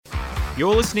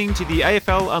You're listening to the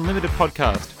AFL Unlimited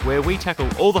podcast, where we tackle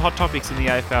all the hot topics in the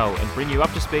AFL and bring you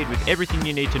up to speed with everything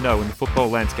you need to know in the football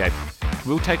landscape.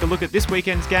 We'll take a look at this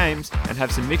weekend's games and have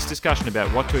some mixed discussion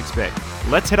about what to expect.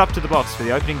 Let's head up to the box for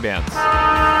the opening bounce.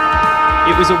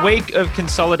 It was a week of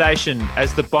consolidation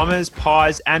as the Bombers,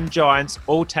 Pies and Giants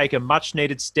all take a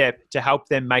much-needed step to help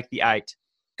them make the 8.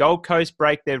 Gold Coast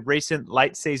break their recent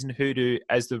late-season hoodoo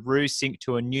as the Roos sink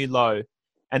to a new low.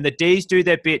 And the D's do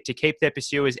their bit to keep their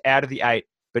pursuers out of the 8,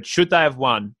 but should they have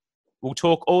won? We'll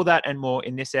talk all that and more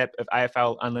in this ep of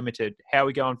AFL Unlimited. How are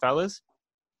we going, fellas?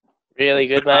 Really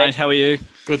good, mate. How are you?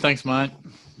 Good, thanks, mate.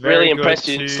 Really impressed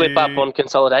you slip up on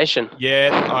consolidation.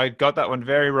 Yeah, I got that one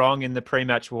very wrong in the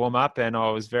pre-match warm-up, and I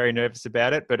was very nervous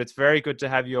about it, but it's very good to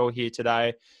have you all here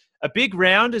today. A big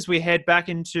round as we head back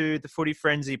into the Footy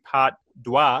Frenzy Part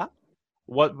 2.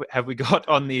 What have we got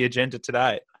on the agenda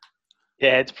today?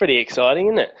 Yeah, it's pretty exciting,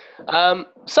 isn't it?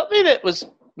 Something that was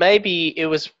it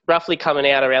was roughly coming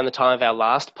out around the time of our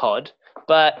last pod,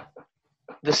 but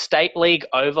the State League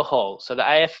overhaul. So the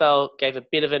AFL gave a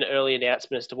bit of an early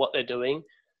announcement as to what they're doing,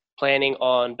 planning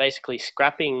on basically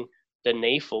scrapping the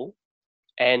NEAFL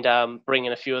and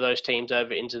bringing a few of those teams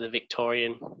over into the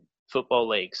Victorian Football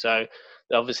League. So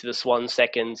obviously the Swan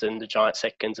seconds and the Giant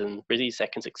seconds and Brizzy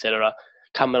seconds, etc.,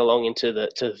 coming along into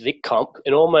the Vic comp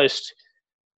and almost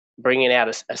bringing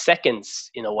out a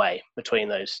seconds in a way between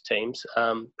those teams.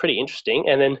 Pretty interesting.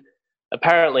 And then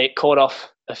apparently it caught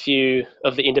off a few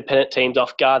of the independent teams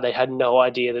off guard. They had no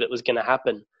idea that it was going to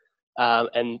happen.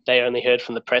 And they only heard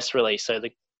from the press release. So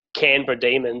the Canberra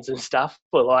Demons and stuff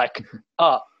were like,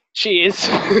 oh, cheers.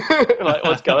 Like,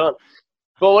 what's going on?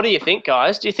 Well, what do you think,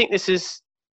 guys? Do you think this is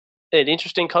an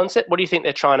interesting concept? What do you think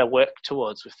they're trying to work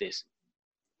towards with this?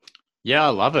 Yeah, I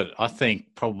love it. I think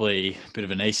probably a bit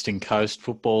of an Eastern Coast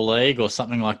Football League or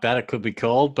something like that it could be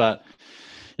called. But,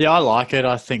 yeah, I like it.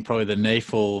 I think probably the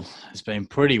NEAFL has been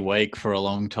pretty weak for a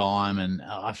long time, and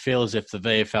I feel as if the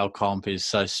VFL comp is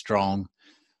so strong.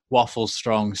 Waffle's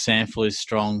strong, Sample is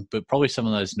strong, but probably some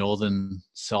of those northern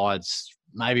sides,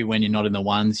 maybe when you're not in the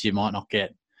ones, you might not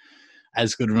get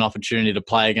as good of an opportunity to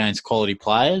play against quality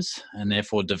players and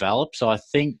therefore develop. So I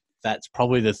think that's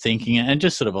probably the thinking, and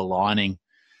just sort of aligning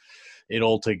it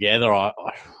all together. I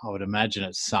would imagine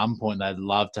at some point they'd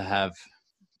love to have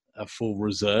a full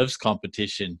reserves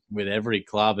competition with every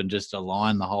club and just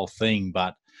align the whole thing.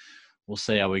 But we'll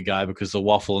see how we go because the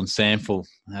Waffle and Sample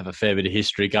have a fair bit of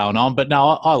history going on. But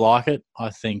no, I like it. I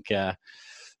think it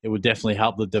would definitely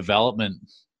help the development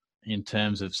in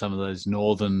terms of some of those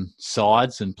northern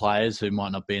sides and players who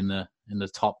might not be in the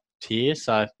top tier.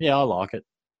 So yeah, I like it.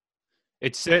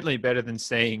 It's certainly better than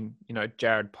seeing,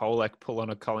 Jared Polak pull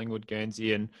on a Collingwood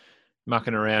Guernsey and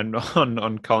mucking around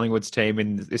on Collingwood's team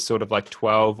in this sort of like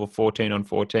 12 or 14 on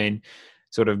 14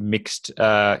 sort of mixed,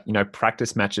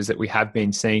 practice matches that we have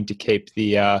been seeing to keep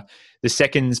the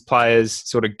seconds players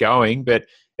sort of going. But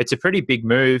it's a pretty big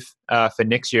move for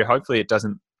next year. Hopefully it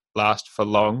doesn't last for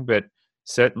long, but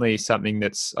certainly something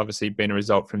that's obviously been a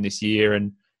result from this year,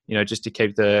 and, just to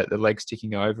keep the legs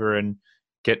ticking over and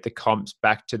get the comps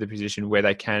back to the position where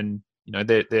they can,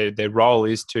 their role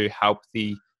is to help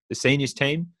the seniors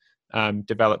team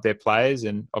develop their players.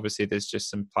 And obviously there's just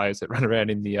some players that run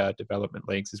around in the development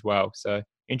leagues as well. So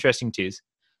interesting, Tiz.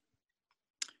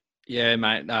 Yeah,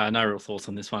 mate. No real thoughts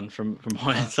on this one from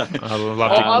mine. So. I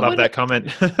love that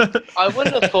comment. I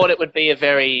wouldn't have thought it would be it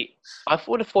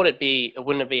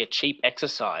wouldn't be a cheap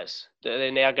exercise.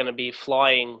 They're now going to be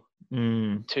flying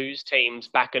twos teams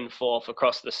back and forth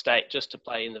across the state just to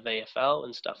play in the VFL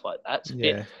and stuff like that. It's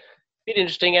a bit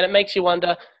interesting, and it makes you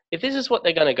wonder if this is what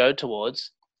they're going to go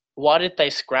towards. Why did they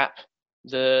scrap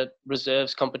the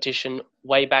reserves competition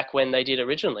way back when they did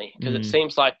originally? Because it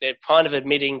seems like they're kind of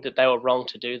admitting that they were wrong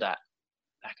to do that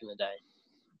back in the day.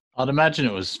 I'd imagine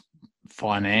it was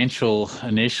financial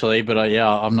initially, but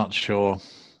I'm not sure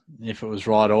if it was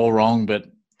right or wrong. But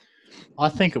I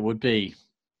think it would be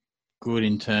good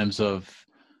in terms of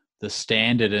the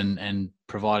standard and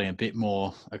providing a bit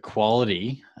more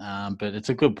equality. But it's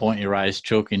a good point you raised,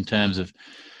 Chook, in terms of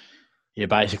you're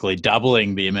basically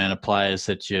doubling the amount of players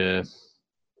that you're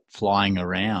flying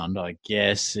around. I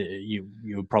guess you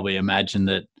would probably imagine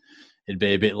that it'd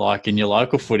be a bit like in your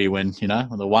local footy when,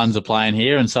 the ones are playing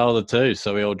here and so are the twos.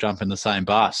 So we all jump in the same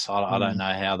bus. I don't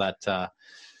know how that,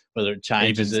 whether it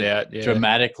changes it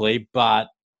dramatically, but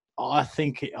I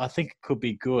think it could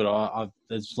be good.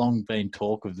 There's long been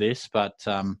talk of this, but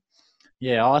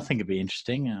I think it'd be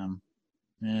interesting.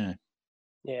 Yeah,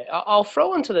 I'll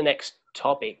throw on to the next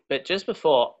topic, but just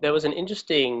before, there was an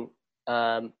interesting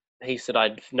piece that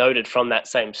I'd noted from that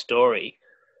same story,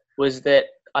 was that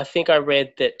I think I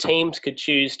read that teams could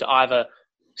choose to either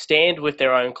stand with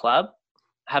their own club,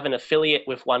 have an affiliate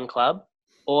with one club,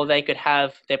 or they could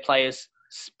have their players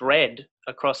spread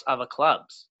across other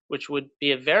clubs, which would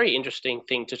be a very interesting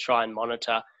thing to try and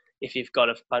monitor if you've got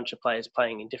a bunch of players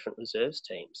playing in different reserves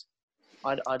teams.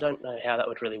 I don't know how that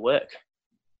would really work.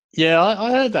 Yeah,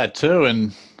 I heard that too,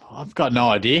 and I've got no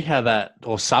idea how that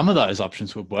or some of those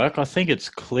options would work. I think it's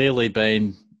clearly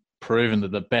been proven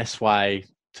that the best way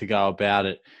to go about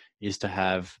it is to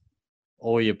have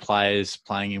all your players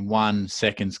playing in 1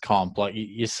 seconds comp. Like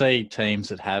you see teams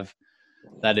that have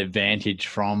that advantage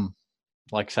from,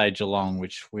 like say Geelong,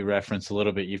 which we referenced a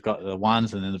little bit. You've got the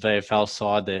ones, and then the VFL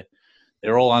side.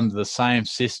 They're all under the same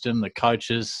system. The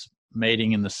coaches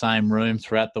meeting in the same room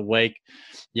throughout the week.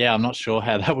 Yeah, I'm not sure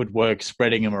how that would work,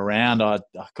 spreading them around. I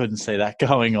couldn't see that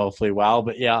going awfully well.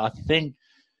 But yeah, I think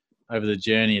over the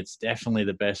journey, it's definitely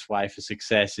the best way for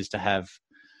success is to have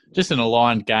just an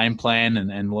aligned game plan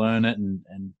and learn it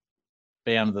and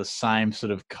be under the same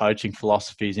sort of coaching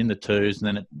philosophies in the twos, and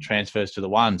then it transfers to the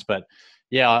ones. But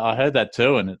yeah, I heard that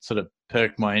too, and it sort of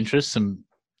perked my interest. Some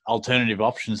alternative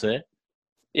options there.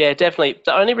 Yeah, definitely.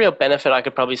 The only real benefit I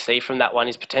could probably see from that one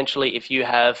is potentially if you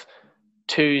have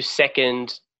 2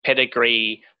 second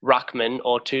pedigree ruckman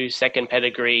or 2 second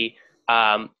pedigree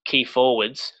key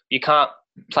forwards, you can't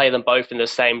play them both in the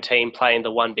same team playing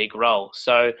the one big role.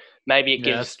 So maybe it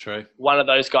gives one of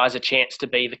those guys a chance to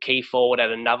be the key forward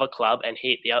at another club, and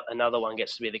another one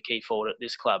gets to be the key forward at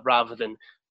this club, rather than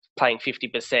playing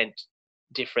 50%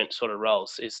 different sort of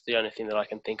roles is the only thing that I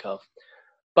can think of.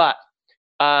 But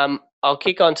I'll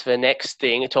kick on to the next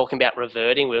thing, talking about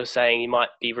reverting. We were saying you might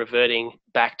be reverting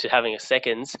back to having a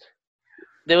seconds.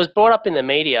 There was brought up in the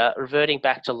media reverting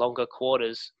back to longer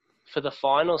quarters for the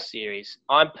final series.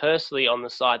 I'm personally on the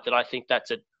side that I think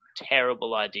that's a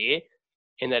terrible idea,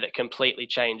 in that it completely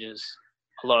changes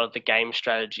a lot of the game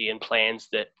strategy and plans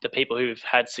that the people who've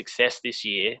had success this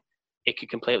year, it could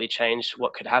completely change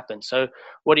what could happen. So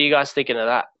what are you guys thinking of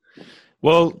that?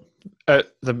 Well,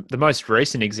 the most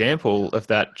recent example of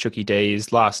that, Chucky D,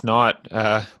 is last night.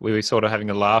 We were sort of having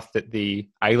a laugh that the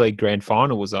A-League Grand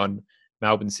Final was on,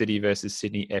 Melbourne City versus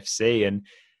Sydney FC, and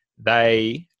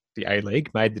the A-League,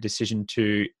 made the decision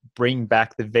to bring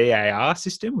back the VAR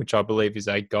system, which I believe is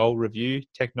a goal review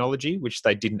technology, which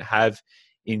they didn't have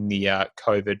in the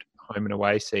COVID home and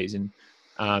away season.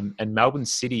 And Melbourne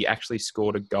City actually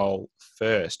scored a goal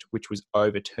first, which was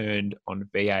overturned on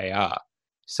VAR.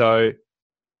 So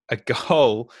a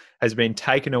goal has been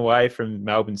taken away from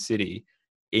Melbourne City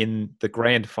in the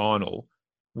grand final,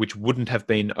 which wouldn't have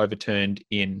been overturned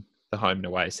in the home and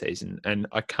away season. And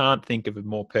I can't think of a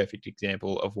more perfect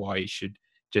example of why you should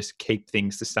just keep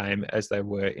things the same as they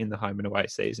were in the home and away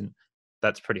season.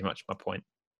 That's pretty much my point.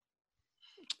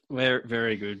 Very,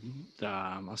 very good,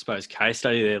 I suppose, case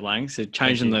study there, Lang. So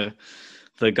changing the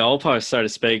goalpost, so to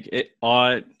speak.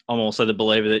 I'm also the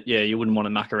believer that, yeah, you wouldn't want to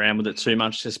muck around with it too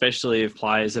much, especially if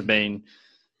players have been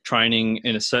training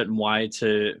in a certain way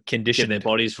to get their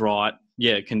bodies right.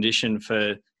 Yeah, condition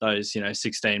for those,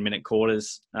 16-minute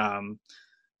quarters. I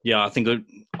think,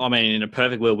 in a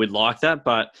perfect world, we'd like that,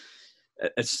 but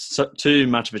it's too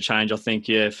much of a change, I think,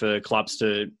 for clubs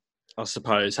to, I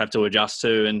suppose, have to adjust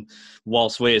to. And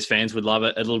whilst we as fans would love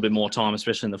it, a little bit more time,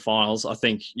 especially in the finals, I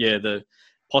think, the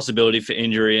possibility for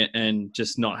injury and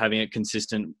just not having it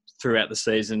consistent throughout the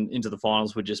season into the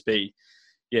finals would just be,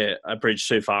 a bridge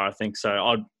too far, I think.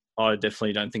 So I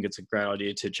definitely don't think it's a great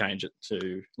idea to change it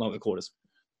to longer quarters.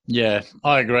 Yeah,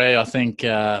 I agree. I think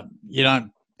you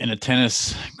don't, in a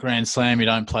tennis Grand Slam, you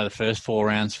don't play the first 4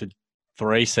 rounds for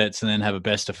 3 sets and then have a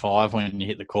best of 5 when you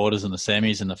hit the quarters and the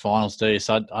semis and the finals, do you?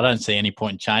 So I don't see any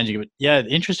point in changing it. But yeah,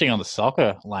 interesting on the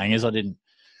soccer, Lang, is I didn't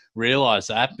realise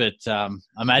that. But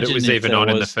imagine it was even on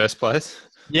in the first place.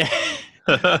 Yeah.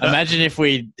 Imagine if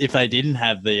they didn't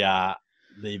have the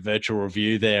virtual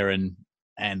review there and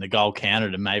the goal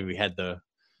counted, and maybe we had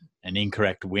an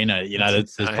incorrect winner.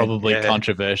 There's probably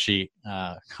controversy.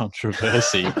 Well,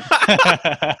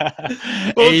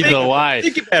 either way.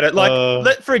 Think about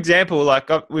it. For example,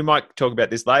 we might talk about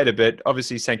this later, but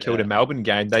obviously St Kilda Melbourne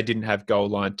game, they didn't have goal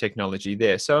line technology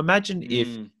there. So imagine if,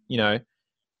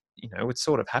 it's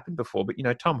sort of happened before, but,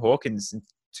 Tom Hawkins in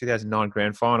 2009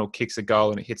 grand final kicks a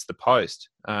goal and it hits the post,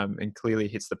 and clearly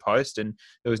hits the post, and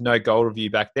there was no goal review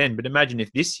back then. But imagine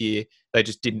if this year they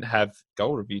just didn't have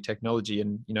goal review technology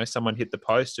and, someone hit the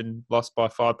post and lost by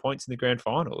 5 points in the grand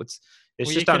final.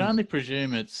 You can only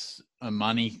presume it's a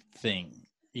money thing.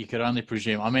 You could only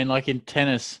presume. I mean, like in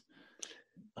tennis,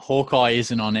 Hawkeye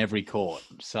isn't on every court.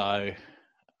 So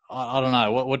I don't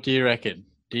know. What do you reckon?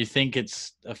 Do you think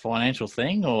it's a financial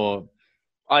thing or?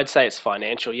 I'd say it's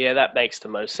financial. Yeah, that makes the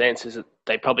most sense. Is that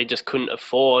they probably just couldn't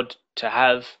afford to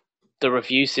have the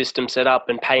review system set up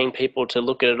and paying people to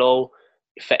look at it all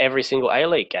for every single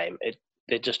A-League game.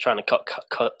 They're just trying to cut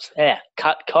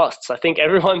costs. I think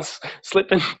everyone's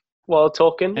slipping while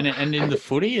talking. And in the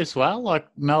footy as well, like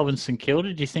Melbourne St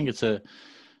Kilda, do you think it's an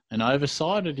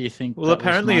oversight, or do you think? Well,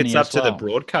 apparently it's up to the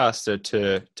broadcaster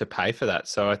to pay for that.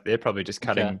 So they're probably just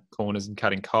cutting corners and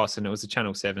cutting costs. And it was a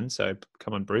Channel 7, so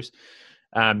come on, Bruce.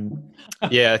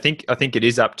 Yeah, I think it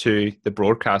is up to the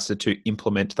broadcaster to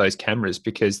implement those cameras,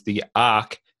 because the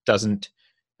ARC doesn't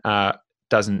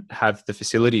have the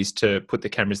facilities to put the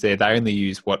cameras there. They only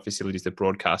use what facilities the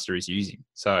broadcaster is using.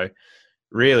 So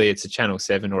really, it's a Channel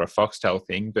 7 or a Foxtel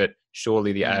thing. But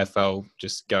surely the AFL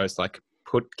just goes like,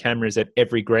 put cameras at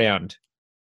every ground.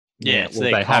 Yeah,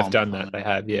 well, they have done that. They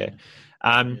have, yeah.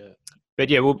 But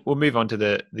yeah, we'll move on to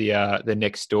the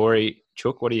next story.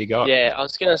 Chook, what do you got? Yeah, I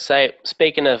was going to say,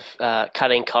 speaking of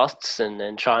cutting costs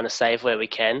and trying to save where we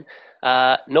can,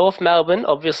 North Melbourne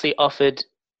obviously offered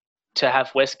to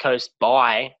have West Coast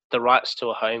buy the rights to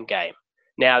a home game.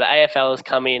 Now, the AFL has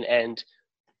come in and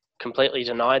completely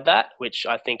denied that, which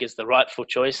I think is the rightful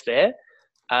choice there.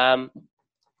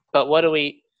 But what do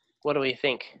we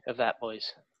think of that,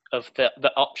 boys? Of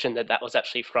the option that was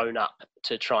actually thrown up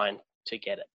to try and to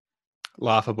get it?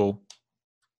 Laughable.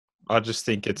 I just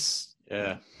think it's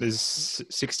there's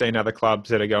 16 other clubs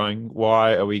that are going,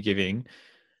 why are we giving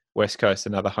West Coast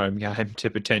another home game to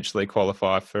potentially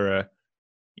qualify for a,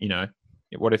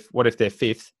 what if they're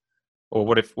fifth, or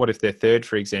what if they're third,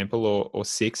 for example, or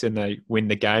sixth, and they win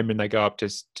the game and they go up to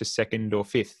second or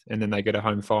fifth, and then they get a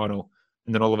home final,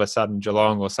 and then all of a sudden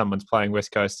Geelong or someone's playing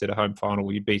West Coast at a home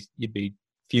final, you'd be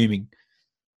fuming.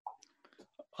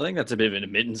 I think that's a bit of an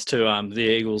admittance to the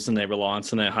Eagles and their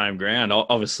reliance on their home ground.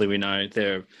 Obviously, we know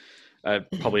they're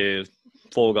probably a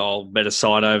 4-goal better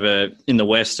side over in the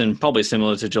West, and probably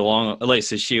similar to Geelong. At least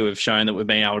this year, we've shown that we've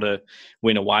been able to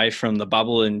win away from the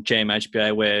bubble in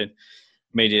GMHBA, where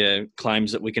media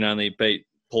claims that we can only beat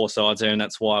poor sides there, and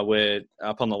that's why we're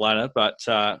up on the ladder. But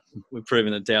we've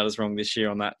proven that doubt is wrong this year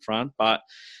on that front. But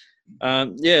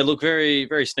look, very,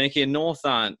 very sneaky. And North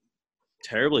aren't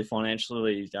terribly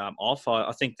financially off.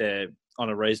 I think they're on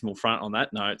a reasonable front on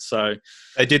that note. So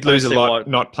they did lose a lot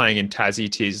not playing in Tassie,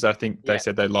 Tiz. I think they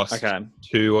said they lost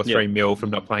 2 or 3 mil from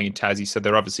not playing in Tassie. So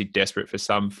they're obviously desperate for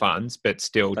some funds, but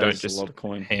still don't just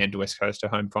hand West Coast a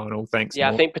home final. Thanks. Yeah,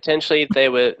 North. I think potentially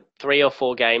there were 3 or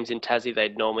 4 games in Tassie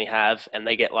they'd normally have, and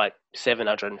they get like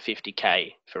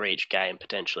 $750K for each game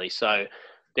potentially. So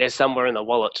there's somewhere in the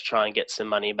wallet to try and get some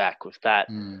money back with that.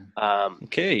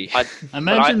 Okay.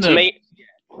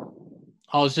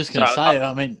 I was just going to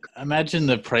say, imagine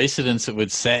the precedence it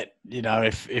would set,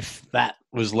 if that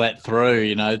was let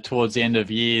through, towards the end of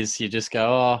years, you just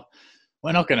go,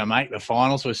 we're not going to make the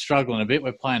finals. We're struggling a bit.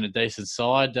 We're playing a decent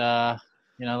side.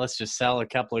 Let's just sell a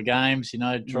couple of games,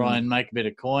 try and make a bit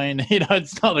of coin.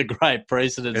 It's not a great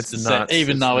precedence to set,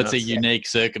 even though it's a unique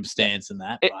circumstance in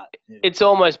that. It's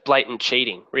almost blatant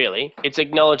cheating, really. It's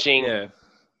acknowledging, do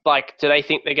they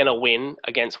think they're going to win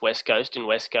against West Coast in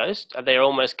West Coast? They're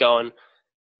almost going...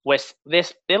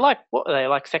 They're like, what are they,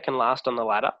 like second last on the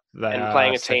ladder?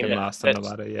 Playing a team last on the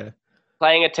ladder, yeah.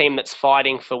 Playing a team that's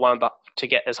fighting for one to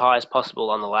get as high as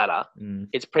possible on the ladder.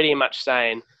 It's pretty much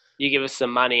saying, you give us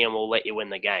some money and we'll let you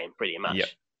win the game, pretty much.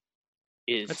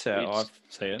 Yep. That's how I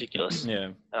see it. Ridiculous. Yeah.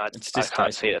 I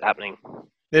can't see it happening.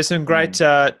 There's some great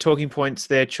talking points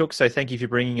there, Chook, so thank you for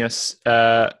bringing us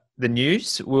the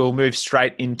news. We'll move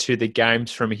straight into the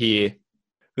games from here.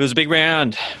 It was a big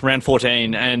round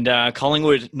 14, and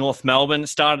Collingwood, North Melbourne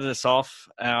started us off.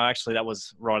 Actually, that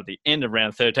was right at the end of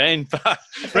round 13, but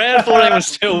round 14 was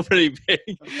still pretty big.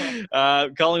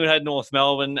 Collingwood had North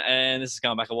Melbourne, and this is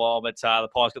going back a while, but the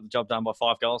Pies got the job done by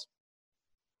 5 goals.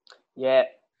 Yeah,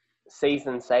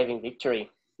 season-saving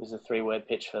victory is a 3-word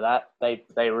pitch for that.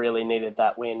 They really needed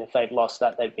that win. If they'd lost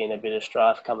that, they'd be in a bit of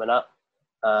strife coming up.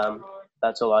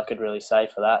 That's all I could really say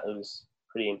for that. It was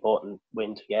a pretty important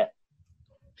win to get.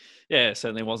 Yeah, it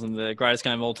certainly wasn't the greatest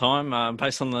game of all time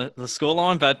based on the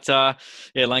scoreline. But,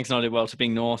 Langton did well to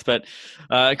being North. But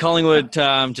Collingwood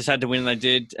just had to win, and they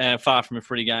did. Far from a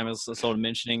pretty game, as I was sort of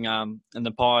mentioning. And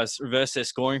the Pies reversed their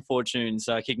scoring fortunes,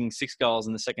 kicking 6 goals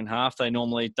in the second half. They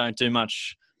normally don't do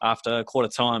much after quarter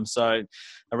time, so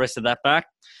arrested that back.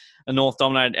 And North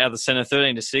dominated out of the centre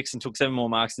 13-6 and took 7 more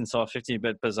marks inside 50.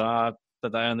 But bizarre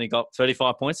that they only got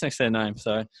 35 points next to their name.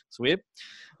 So it's weird.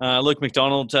 Luke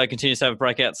McDonald continues to have a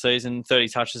breakout season, 30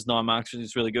 touches, 9 marks, which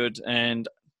is really good. And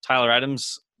Taylor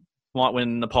Adams might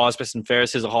win the Pies Best and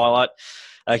Fairest as a highlight,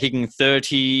 kicking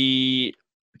 30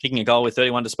 kicking a goal with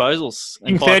 31 disposals. And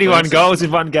Kicking 5 31 clearances. goals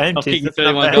in one game. I'm kicking That's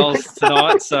 31 not goals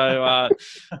tonight. So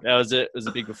it was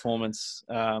a big performance.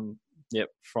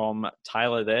 From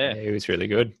Taylor there. Yeah, he was really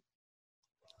good.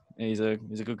 He's a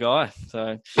good guy.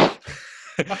 So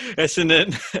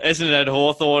Essendon had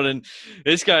Hawthorn, and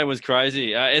this game was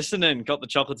crazy. Essendon got the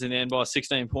chocolates in the end by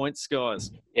 16 points,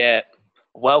 guys. Yeah.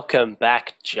 Welcome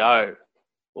back, Joe.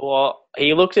 Well,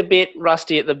 he looked a bit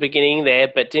rusty at the beginning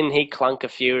there, but didn't he clunk a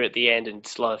few at the end and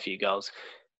slow a few goals?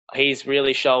 He's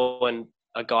really showing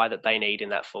a guy that they need in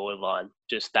that forward line.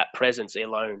 Just that presence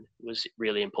alone was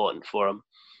really important for him.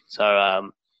 So,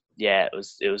 it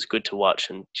was good to watch.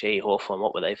 And, gee, Hawthorn,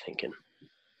 what were they thinking?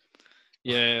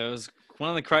 Yeah, it was one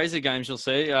of the crazy games you'll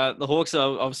see. The Hawks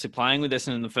are obviously playing with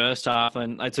Essendon in the first half,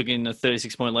 and they took in a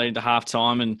 36-point lead into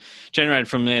half-time and generated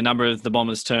from there a number of the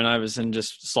Bombers' turnovers and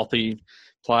just sloppy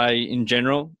play in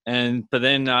general. But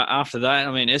then after that,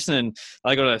 I mean, Essendon,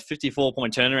 they got a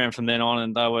 54-point turnaround from then on,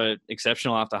 and they were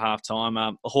exceptional after half-time.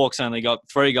 The Hawks only got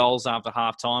 3 goals after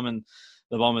half-time, and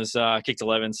the Bombers kicked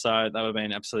 11, so they would have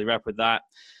been absolutely wrapped with that.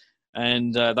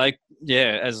 And as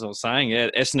I was saying,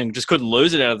 Essendon just couldn't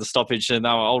lose it out of the stoppage, and they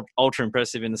were ultra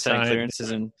impressive in the setting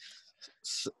clearances. And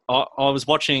I was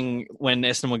watching when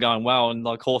Essendon were going well, and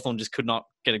like Hawthorn just could not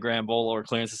get a ground ball or a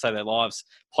clearance to save their lives.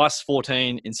 Plus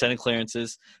 14 in setting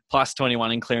clearances, plus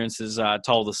 21 in clearances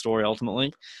told the story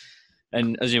ultimately.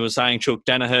 And as you were saying, Chook,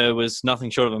 Danaher was nothing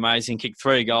short of amazing. Kicked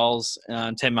 3 goals,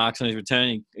 10 marks on his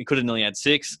return. He could have nearly had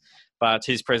 6, but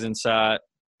his presence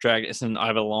dragged Essendon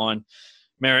over the line.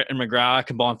 Merritt and McGrath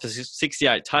combined for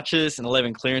 68 touches and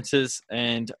 11 clearances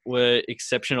and were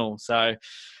exceptional. So,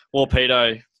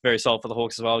 Warpedo, very solid for the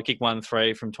Hawks as well. He kicked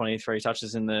 1-3 from 23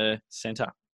 touches in the centre.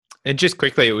 And just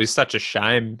quickly, it was such a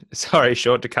shame. Sorry,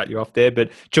 Short, to cut you off there, but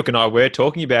Chook and I were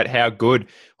talking about how good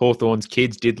Hawthorn's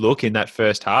kids did look in that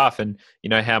first half, and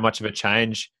how much of a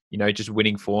change just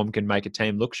winning form can make a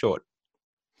team look short.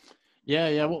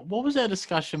 Yeah. What was our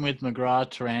discussion with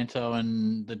McGrath, Taranto,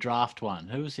 and the draft one?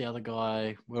 Who was the other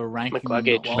guy we were ranking?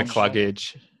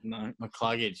 McCluggage. No,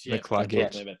 McCluggage. Yeah.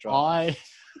 McCluggage.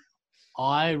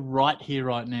 I right here,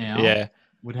 right now,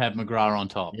 would have McGrath on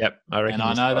top. Yep, I reckon.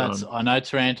 And I know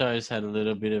Taranto's had a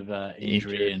little bit of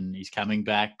injury and he's coming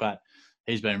back, but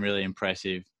he's been really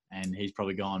impressive, and he's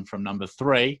probably gone from number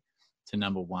 3 to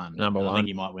number 1. I think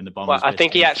he might win the Bombers. Well, I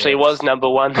think he actually was number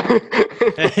 1.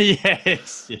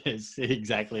 yes,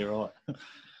 exactly right.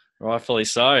 Rightfully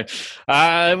so.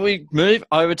 We move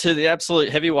over to the absolute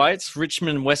heavyweights.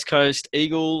 Richmond West Coast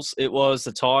Eagles. It was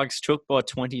the Tigers took by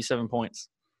 27 points.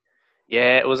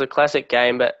 Yeah, it was a classic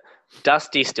game, but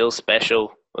Dusty still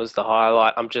special was the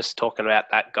highlight. I'm just talking about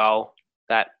that goal,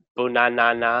 that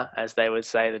bunanana, as they would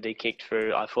say, that he kicked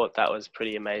through. I thought that was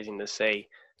pretty amazing to see.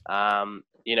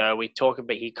 We talk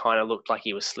about he kind of looked like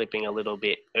he was slipping a little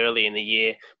bit early in the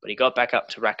year, but he got back up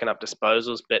to racking up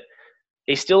disposals. But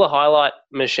he's still a highlight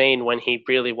machine when he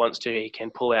really wants to. He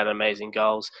can pull out amazing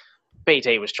goals.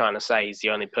 BT was trying to say he's the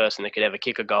only person that could ever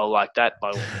kick a goal like that.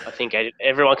 I think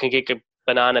everyone can kick a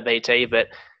banana, BT, but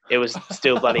it was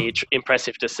still bloody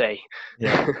impressive to see.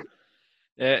 Yeah.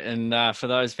 Yeah, and for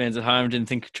those fans at home, didn't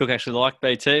think Chook actually liked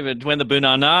BT, but when the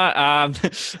Bunana,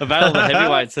 a battle of the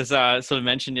heavyweights, as I sort of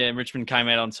mentioned, Richmond came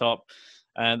out on top.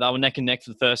 They were neck and neck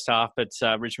for the first half, but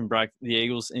Richmond broke the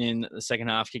Eagles in the second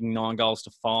half, kicking 9 goals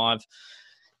to 5.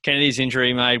 Kennedy's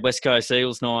injury made West Coast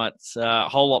Eagles nights a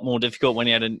whole lot more difficult when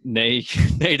he had a knee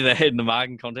to the head in the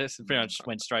marking contest. It pretty much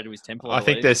went straight to his temple. I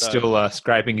think they're still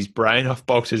scraping his brain off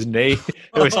Bolter's knee.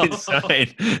 It was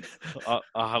insane.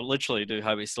 I literally do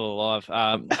hope he's still alive.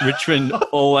 Richmond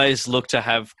always look to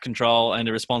have control and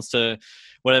a response to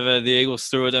whatever the Eagles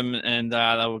threw at them, and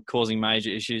they were causing major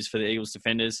issues for the Eagles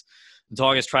defenders. The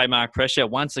Tigers trademark pressure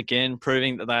once again,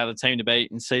 proving that they are the team to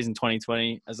beat in season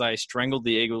 2020 as they strangled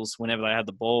the Eagles whenever they had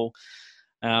the ball.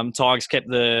 Tigers kept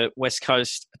the West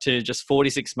Coast to just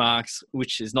 46 marks,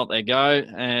 which is not their go,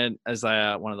 and as they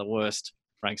are one of the worst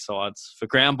ranked sides for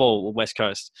ground ball, West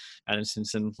Coast. Adam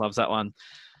Simpson loves that one.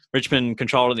 Richmond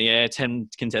controlled in the air, 10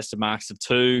 contested marks to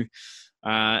 2.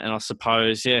 And I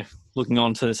suppose, looking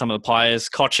on to some of the players,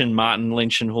 Cochin, Martin,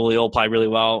 Lynch and Hooley all played really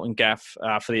well, and Gaff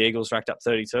for the Eagles racked up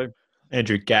 32.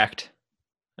 Andrew Gacht,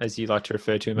 as you like to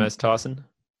refer to him as, Tyson.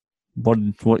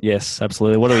 What? Yes,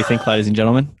 absolutely. What do we think, ladies and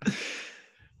gentlemen?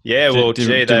 Yeah, well, Richmond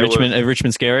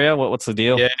scarier? What's the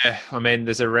deal? Yeah, I mean,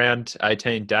 there's a round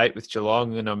 18 date with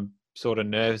Geelong, and I'm sort of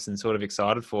nervous and sort of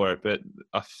excited for it, but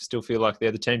I still feel like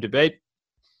they're the team to beat.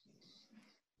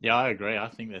 Yeah, I agree. I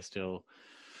think they're still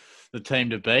the team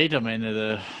to beat. I mean, they're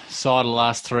the side of the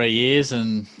last 3 years,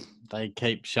 and they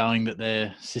keep showing that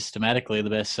they're systematically the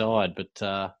best side,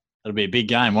 but it'll be a big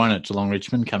game, won't it? Geelong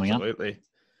Richmond coming Absolutely.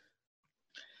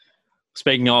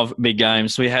 Speaking of big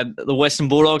games, we had the Western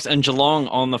Bulldogs and Geelong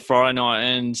on the Friday night,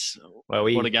 and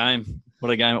what a game!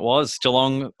 What a game it was.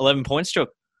 Geelong 11 points, Chuck.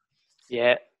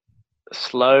 Yeah,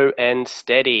 slow and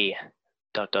steady. ...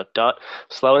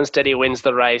 Slow and steady wins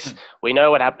the race. We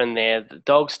know what happened there. The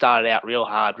Dogs started out real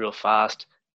hard, real fast.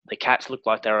 The Cats looked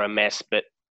like they were a mess, but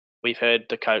we've heard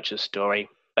the coach's story.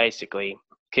 Basically,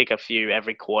 kick a few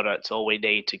every quarter. It's all we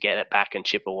need to get it back and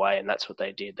chip away, and that's what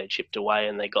they did. They chipped away,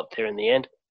 and they got there in the end.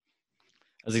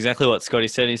 That's exactly what Scotty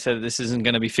said. He said this isn't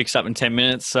going to be fixed up in 10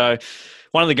 minutes. So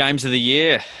one of the games of the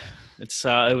year.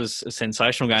 It was a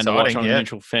sensational game to watch.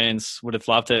 Neutral fans would have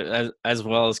loved it, as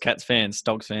well as Cats fans,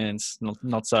 Dogs fans,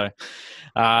 not so.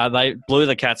 They blew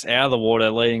the Cats out of the water,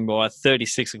 leading by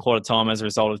 36 a quarter time as a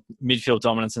result of midfield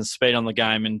dominance and speed on the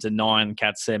game and denying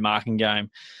Cats their marking game.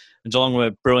 And Geelong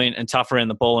were brilliant and tough around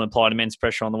the ball and applied immense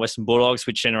pressure on the Western Bulldogs,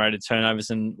 which generated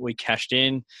turnovers, and we cashed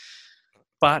in.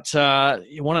 But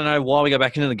you want to know why we go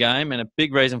back into the game, and a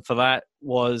big reason for that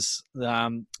was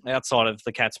outside of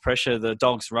the Cats' pressure, the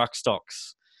Dogs' ruck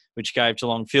stocks, which gave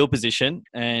Geelong field position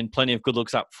and plenty of good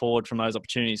looks up forward from those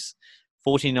opportunities.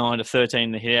 49-13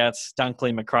 in the hitouts,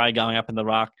 Dunkley, McRae going up in the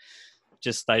ruck.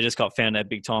 They just got found out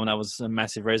big time, and that was a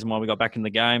massive reason why we got back in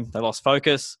the game. They lost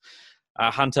focus.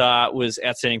 Hunter was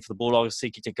outstanding for the Bulldogs.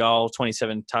 He kicked a goal,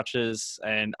 27 touches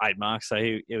and 8 marks, so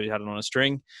he had it on a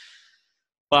string.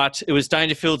 But it was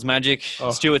Dangerfield's magic,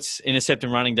 Stewart's intercept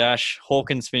and running dash,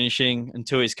 Hawkins finishing, and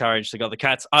Tui's courage that got the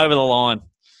Cats over the line.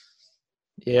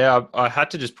 Yeah, I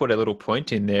had to just put a little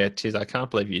point in there, Tiz. I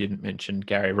can't believe you didn't mention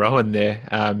Gary Rowan there.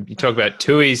 You talk about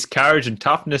Tui's courage and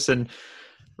toughness, and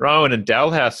Rowan and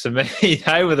Dalhouse, for me,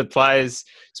 they were the players,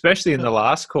 especially in the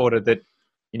last quarter, that,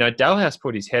 Dalhouse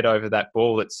put his head over that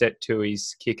ball that set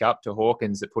Tui's kick up to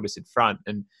Hawkins that put us in front.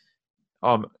 And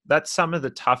that's some of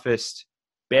the toughest,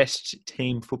 best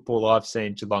team football I've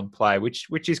seen Geelong play,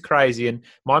 which is crazy. And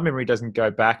my memory doesn't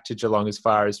go back to Geelong as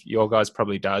far as your guys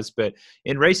probably does. But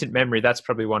in recent memory, that's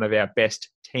probably one of our best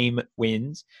team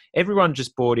wins. Everyone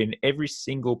just bought in. Every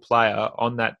single player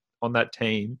on that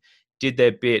team did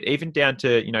their bit, even down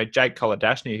to, Jake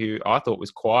Kolodashny, who I thought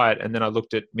was quiet. And then I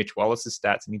looked at Mitch Wallace's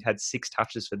stats and he'd had 6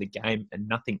 touches for the game and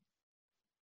nothing.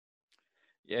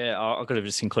 Yeah, I could have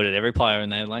just included every player in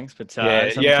there, Langs, but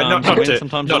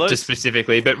not just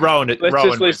specifically, but Rowan. Let's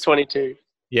just list 22.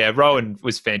 Yeah, Rowan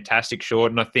was fantastic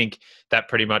short, and I think that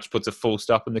pretty much puts a full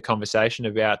stop in the conversation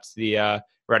about the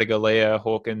Ratugolea,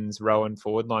 Hawkins, Rowan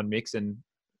forward line mix, and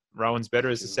Rowan's better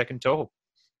as a second tall.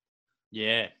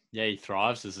 Yeah, he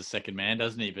thrives as a second man,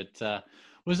 doesn't he? But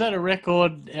was that a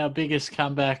record, our biggest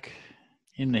comeback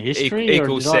in the history?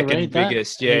 Equals second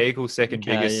biggest. Yeah, equals second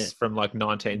biggest from like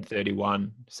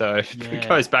 1931. So it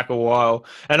goes back a while.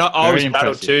 And I was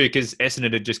rattled too because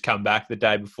Essendon had just come back the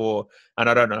day before. And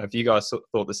I don't know if you guys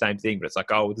thought the same thing, but it's like,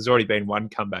 there's already been one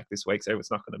comeback this week, so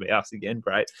it's not going to be us again.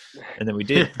 Great. And then we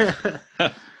did.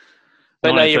 But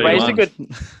no, you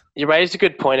raised a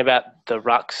good point about the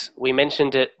rucks. We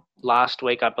mentioned it last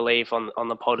week, I believe, on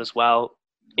the pod as well.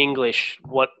 English,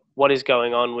 what is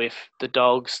going on with the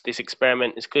Dogs? This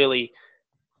experiment is clearly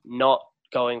not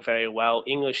going very well.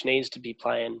 English needs to be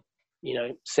playing,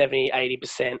 70,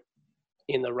 80%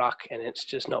 in the ruck, and it's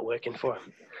just not working for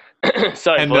him.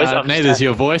 Sorry, and, boys. Neither's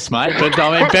your voice, mate. But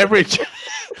I mean,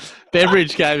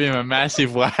 Beveridge gave him a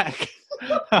massive whack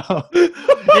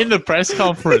in the press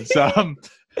conference.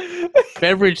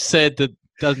 Beveridge said that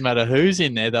doesn't matter who's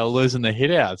in there, they're losing the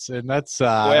hitouts, and that's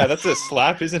wow, that's a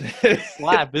slap, isn't it?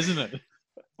 Slap, isn't it?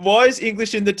 Why is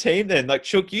English in the team then? Like,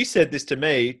 Chook, you said this to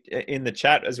me in the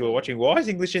chat as we were watching. Why is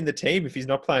English in the team if he's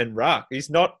not playing ruck? He's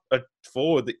not a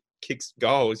forward that kicks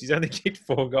goals. He's only kicked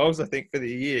 4 goals, I think, for the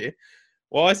year.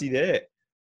 Why is he there?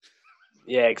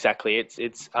 Yeah, exactly.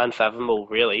 It's unfathomable,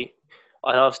 really.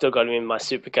 I know I've still got him in my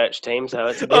Supercoach team, so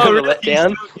it's a bit of a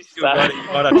letdown. You still got him.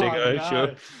 Might have to go, no.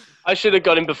 sure. I should have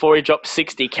got him before he dropped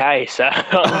 60K, so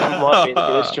I might be in a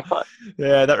bit of strife.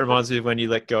 Yeah, that reminds me of when you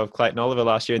let go of Clayton Oliver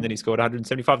last year and then he scored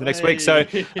 175 the next week. So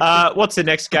what's the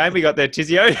next game we got there,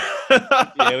 Tizio?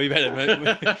 Yeah, we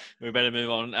better move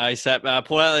on ASAP.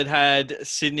 Port Adelaide had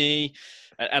Sydney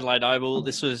at Adelaide Oval.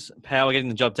 This was Power getting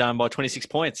the job done by 26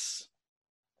 points.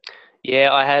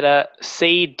 Yeah, I had a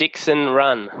C. Dixon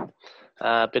run.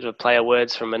 A bit of a play of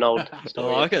words from an old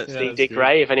story. I like it. Steve Dick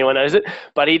Ray, if anyone knows it.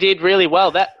 But he did really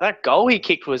well. That goal he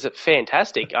kicked was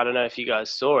fantastic. I don't know if you guys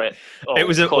saw it. It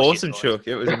was an awesome chook.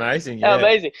 It was amazing. Yeah.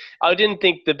 Amazing. I didn't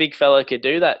think the big fella could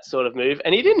do that sort of move.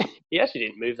 And he actually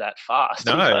didn't move that fast.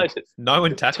 No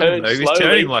one tackled him. He was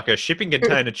turning like a shipping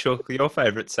container, Chook, your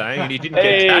favourite saying, and he didn't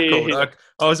get tackled.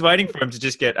 I was waiting for him to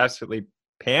just get absolutely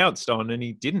pounced on, and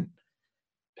he didn't.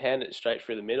 Pounded it straight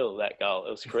through the middle of that goal. It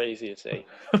was crazy to see.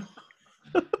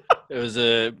 It was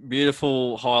a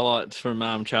beautiful highlight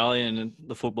from Charlie, and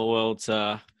the football world's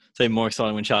it's even more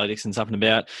exciting when Charlie Dixon's up and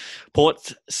about.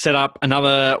 Port set up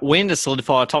another win to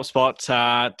solidify a top spot,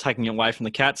 taking it away from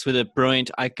the Cats with a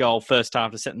brilliant 8-goal first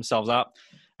half to set themselves up.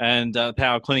 And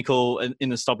Power Clinical in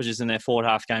the stoppages in their forward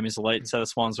half game is elite, so the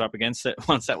Swans were up against it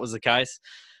once that was the case.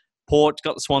 Port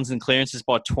got the Swans in clearances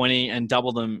by 20 and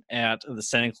doubled them out of the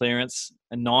centre clearance,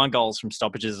 and 9 goals from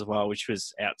stoppages as well, which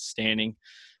was outstanding.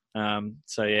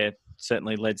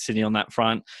 Certainly led Sydney on that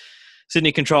front.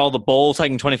 Sydney controlled the ball,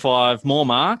 taking 25 more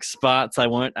marks, but they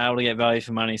weren't able to get value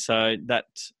for money. So that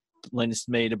lends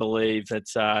me to believe that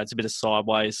it's a bit of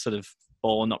sideways sort of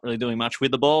ball and not really doing much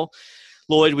with the ball.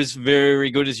 Lloyd was very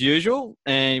good as usual,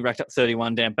 and he racked up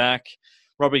 31 down back.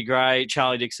 Robbie Gray,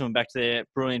 Charlie Dixon went back to their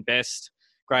brilliant best.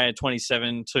 Gray had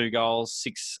 27, 2 goals,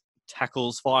 6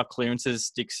 tackles, 5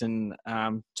 clearances. Dixon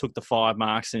took the 5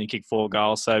 marks and he kicked 4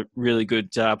 goals. So really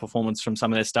good performance from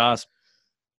some of their stars.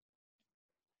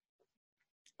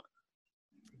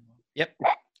 Yep.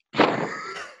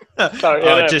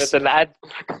 Sorry, just an ad.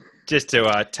 Just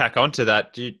to tack onto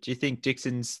that, do you think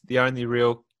Dixon's the only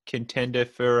real contender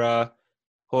for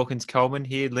Hawkins Coleman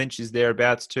here? Lynch is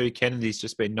thereabouts too. Kennedy's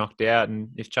just been knocked out,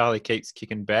 and if Charlie keeps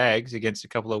kicking bags against a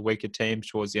couple of weaker teams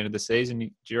towards the end of the season, do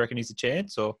you reckon he's a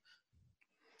chance? Or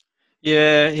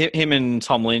yeah, him and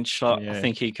Tom Lynch. I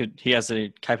think he has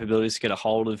the capabilities to get a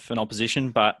hold of an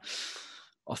opposition, but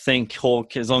I think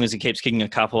Hawk, as long as he keeps kicking a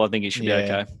couple, I think he should be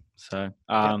okay. So,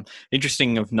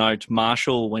 interesting of note,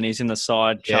 Marshall, when he's in the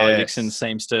side, Charlie Dixon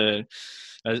seems to,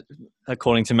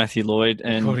 according to Matthew Lloyd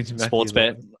and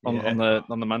Sportsbet on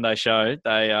the Monday show,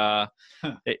 they I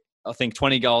think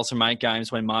 20 goals from 8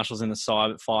 games when Marshall's in the side,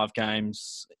 at 5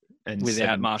 games and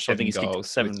without Marshall. I think he's kicked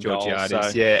 7 goals.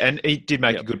 So. Yeah, and he did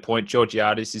make a good point.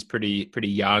 Georgiades is pretty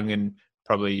young and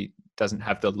probably doesn't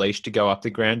have the leash to go up the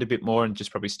ground a bit more and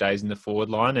just probably stays in the forward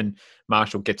line. And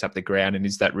Marshall gets up the ground and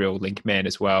is that real link man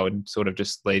as well, and sort of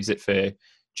just leaves it for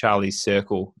Charlie's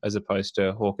circle as opposed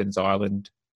to Hawkins Island.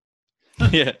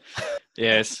 Yeah.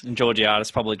 Yes. And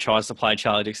Georgiades probably tries to play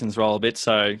Charlie Dixon's role a bit.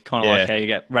 So kind of like how you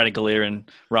get Radagalier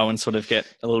and Rowan sort of get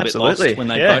a little bit lost when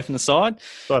they're both in the side.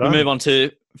 We move on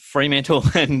to Fremantle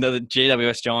and the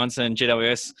GWS Giants, and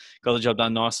GWS got the job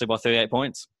done nicely by 38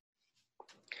 points.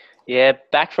 Yeah,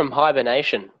 back from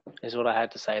hibernation is what I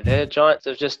had to say there. Giants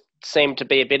have just seemed to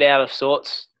be a bit out of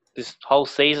sorts this whole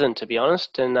season, to be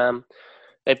honest. And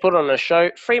they put on a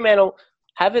show. Fremantle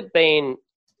haven't been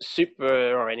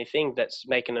super or anything that's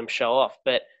making them show off,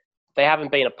 but they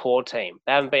haven't been a poor team.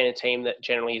 They haven't been a team that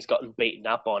generally has gotten beaten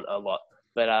up on a lot.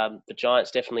 But the Giants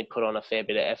definitely put on a fair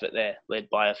bit of effort there, led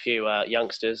by a few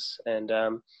youngsters and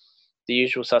the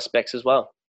usual suspects as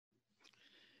well.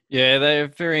 Yeah, they're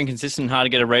very inconsistent, hard to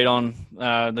get a read on,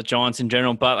 the Giants in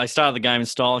general, but they started the game in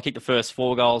style, kicked the first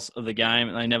 4 goals of the game,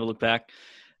 and they never looked back.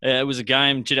 It was a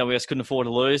game GWS couldn't afford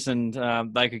to lose, and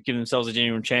they could give themselves a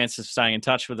genuine chance of staying in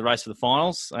touch with the race for the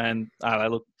finals, and they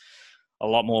look a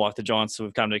lot more like the Giants that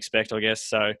we've come to expect, I guess.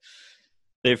 So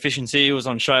their efficiency was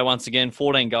on show once again,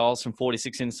 14 goals from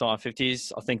 46 inside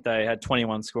 50s. I think they had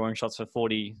 21 scoring shots for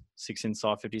 46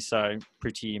 inside 50s, so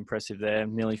pretty impressive there,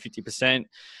 nearly 50%.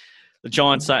 The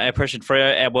Giants out-pressured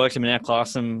Freo, outworked them and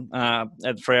outclassed them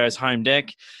at Freo's home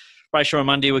deck. Brayshaw and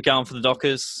Mundy were going for the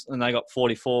Dockers, and they got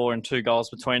 44 and 2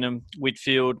 goals between them.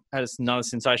 Whitfield had another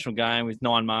sensational game with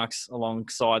 9 marks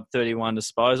alongside 31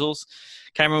 disposals.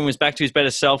 Cameron was back to his better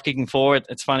self, kicking forward.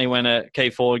 It's funny when a key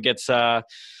forward gets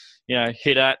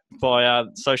hit at by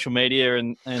social media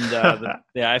and the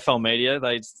AFL media.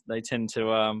 They tend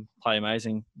to play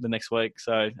amazing the next week.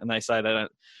 And they say they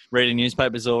don't read any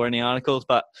newspapers or any articles,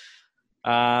 but.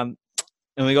 And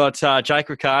we got Jake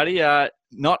Riccardi,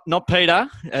 not Peter.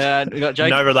 We got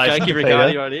Jake, no relation Jake to Riccardi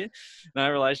Peter. right here.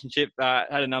 No relationship.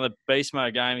 Had another beast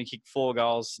mode game. He kicked 4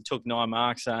 goals, took 9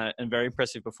 marks, and very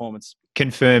impressive performance.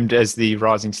 Confirmed as the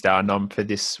Rising Star nom for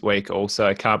this week also.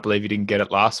 I can't believe he didn't get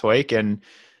it last week. And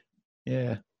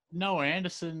yeah. Noah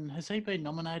Anderson, has he been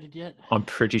nominated yet? I'm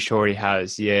pretty sure he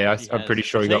has. Yeah, I'm pretty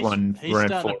sure he got one around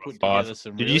 4 or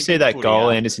 5. Did you see that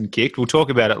goal Anderson kicked? We'll talk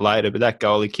about it later, but that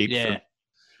goal he kicked from...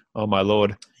 Oh, my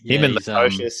Lord. Him and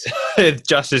Lukosius,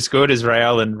 just as good as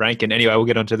Rail and Rankin. Anyway, we'll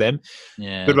get onto them.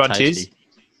 Yeah, good one, Chiz.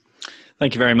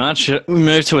 Thank you very much. We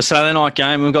moved to a Saturday night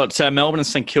game. We've got Melbourne and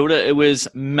St Kilda. It was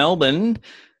Melbourne,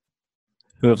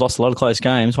 who have lost a lot of close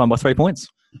games, won by 3 points.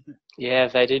 Yeah,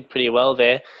 they did pretty well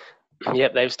there.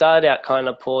 Yep, they've started out kind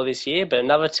of poor this year, but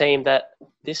another team that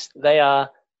they are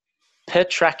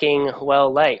tracking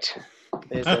well late.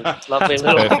 There's a lovely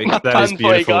little perfect. That is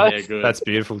beautiful. Yeah, that's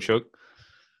beautiful, Chook.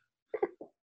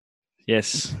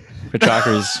 Yes, Petrarca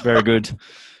is very good.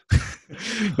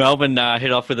 Melbourne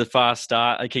hit off with a fast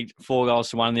start. They kicked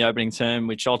 4-1 in the opening term,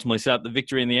 which ultimately set up the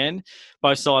victory in the end.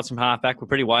 Both sides from halfback were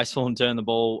pretty wasteful and turned the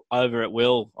ball over at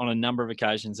will on a number of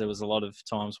occasions. There was a lot of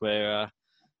times where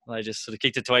they just sort of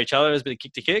kicked it to each other. It was a bit of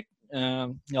kick-to-kick,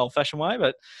 the old-fashioned way.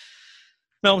 But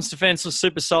Melbourne's defence was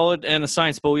super solid, and the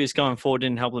Saints' ball use going forward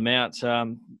didn't help them out.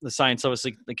 The Saints,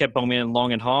 obviously, they kept bombing in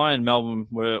long and high, and Melbourne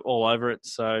were all over it.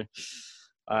 So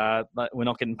we're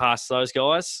not getting past those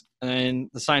guys. And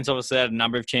the Saints obviously had a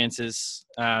number of chances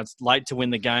late to win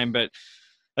the game, but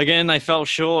again, they fell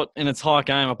short in a tight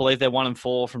game. I believe they're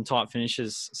 1-4 from tight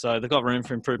finishes, so they've got room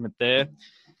for improvement there.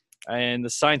 And the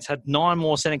Saints had 9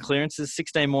 more centre clearances,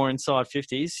 16 more inside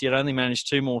 50s, yet only managed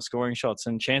 2 more scoring shots,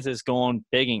 and chances gone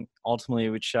begging, ultimately,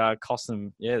 which cost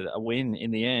them a win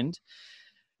in the end.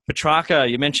 Petrarca,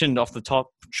 you mentioned off the top,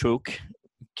 Chook,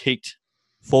 kicked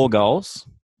 4 goals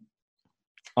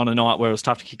on a night where it was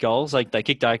tough to kick goals. Like, they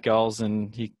kicked 8 goals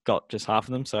and he got just half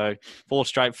of them, so 4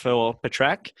 straight for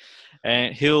Petrac.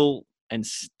 And Hill and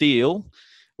Steele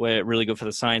were really good for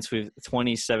the Saints with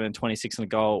 27, 26 and a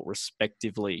goal,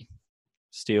 respectively.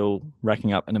 Steele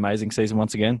racking up an amazing season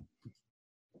once again.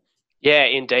 Yeah,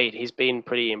 indeed. He's been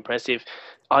pretty impressive.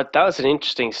 That was an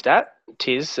interesting stat,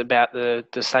 Tiz, about the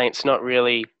Saints not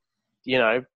really,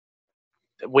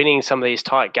 winning some of these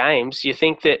tight games. You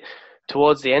think that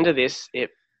towards the end of this,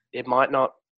 it might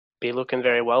not be looking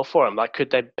very well for them. Like, could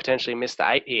they potentially miss the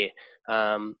 8 here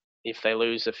if they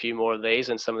lose a few more of these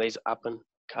and some of these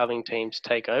up-and-coming teams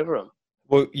take over them?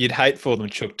 Well, you'd hate for them,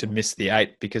 Chook, to miss the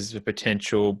 8 because of a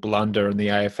potential blunder on the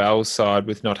AFL side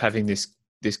with not having this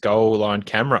goal line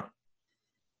camera.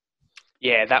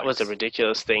 Yeah, that was a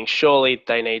ridiculous thing. Surely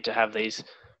they need to have these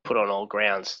put on all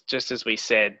grounds. Just as we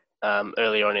said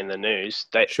earlier on in the news,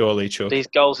 Surely, Chook. These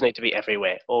goals need to be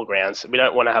everywhere, all grounds. We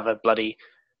don't want to have a bloody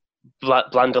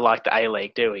blunder like the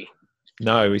A-League, do we?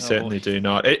 No, we certainly do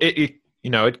not.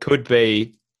 It could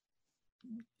be.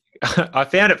 I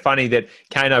found it funny that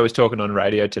Kano was talking on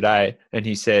radio today, and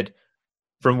he said,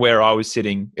 from where I was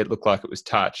sitting, it looked like it was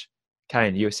touch.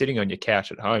 Kane, you were sitting on your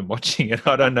couch at home watching it.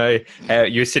 I don't know how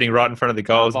you were sitting right in front of the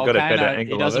goals and got a better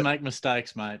angle. He doesn't make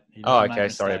mistakes, mate. Okay.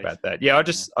 Sorry about that. Yeah, I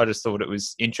just thought it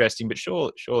was interesting, but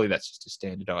surely that's just a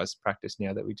standardised practice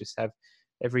now that we just have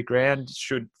every ground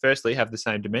should firstly have the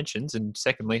same dimensions and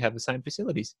secondly have the same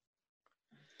facilities.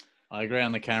 I agree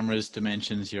on the cameras,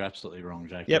 dimensions. You're absolutely wrong,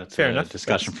 Jake. Yep, That's fair enough.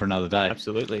 Discussion for another day.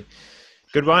 Absolutely.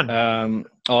 Good one.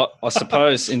 I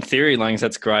suppose in theory, Langs,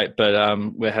 that's great, but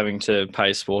we're having to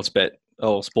pay Sportsbet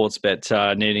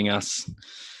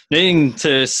needing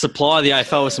to supply the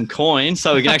AFL with some coin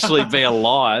so we can actually be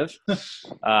alive.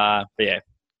 But yeah,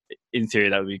 in theory,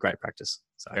 that would be great practice.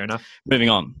 So, fair enough. Moving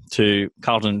on to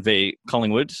Carlton v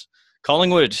Collingwood.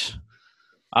 Collingwood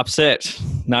upset.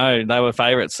 No, they were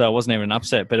favourites, so it wasn't even an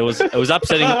upset. But it was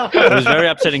upsetting. It was very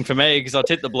upsetting for me because I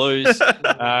tipped the Blues.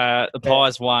 The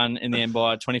Pies won in the end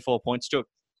by 24 points. Stuart.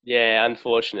 Yeah,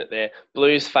 unfortunate there.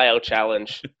 Blues fail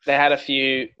challenge. They've had a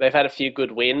few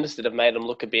good wins that have made them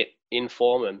look a bit in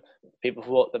form, and people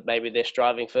thought that maybe they're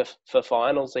striving for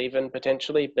finals even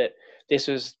potentially. But this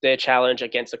was their challenge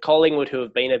against the Collingwood, who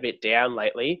have been a bit down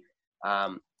lately,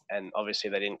 and obviously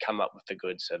they didn't come up with the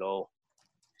goods at all.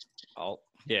 Oh,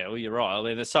 yeah, well, you're right. I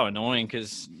mean, they're so annoying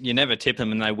because you never tip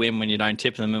them and they win when you don't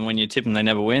tip them, and when you tip them, they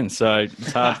never win. So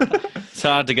it's hard. It's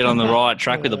hard to get on the right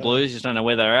track with the Blues. You just don't know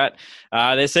where they're at.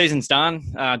 Their season's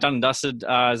done and dusted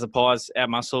as the Pies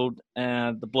outmuscled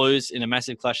the Blues in a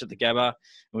massive clash at the Gabba.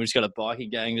 And we've just got a bikie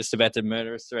gang just about to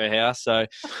murder us through our house. So,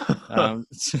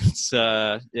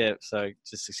 so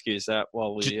just excuse that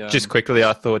while we... just quickly,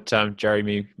 I thought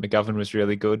Jeremy McGovern was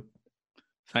really good.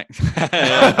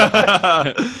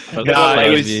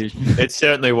 It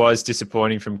certainly was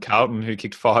disappointing from Carlton, who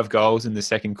kicked 5 goals in the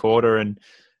second quarter and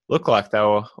looked like they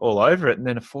were all over it. And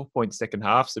then a 4-point second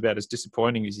half is about as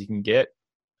disappointing as you can get.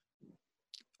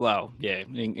 Well, yeah,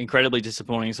 incredibly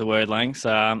disappointing is the word, Langs.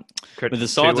 With the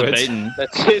sides are beaten.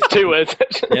 That's 2 words.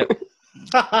 Yep.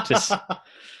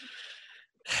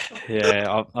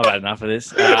 Yeah, I've had enough of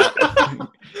this.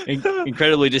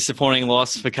 Incredibly disappointing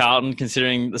loss for Carlton,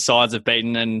 considering the sides have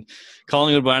beaten, and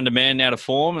Collingwood were under man out of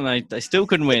form, and they still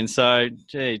couldn't win. So,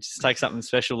 gee, just take something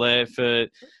special there for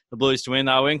the Blues to win.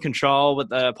 They were in control, but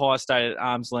the Pies stayed at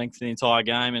arm's length for the entire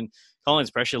game, and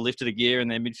Collingwood's pressure lifted a gear,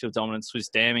 and their midfield dominance was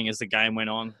damning as the game went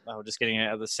on. They were just getting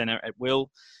out of the centre at will.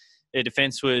 Their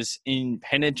defence was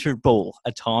impenetrable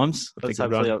at times. That's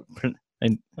hopefully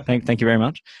and thank you very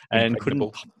much. And couldn't.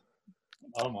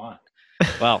 Oh my!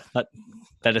 Well,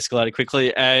 that escalated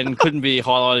quickly and couldn't be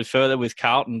highlighted further with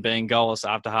Carlton being goalless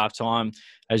after half-time,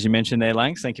 as you mentioned there,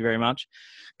 Lanks. Thank you very much.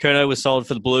 Curnow was solid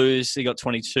for the Blues. He got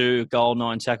 22, goal,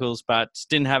 9 tackles, but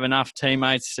didn't have enough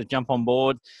teammates to jump on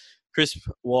board. Crisp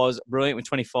was brilliant with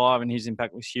 25, and his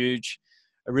impact was huge.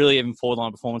 A really even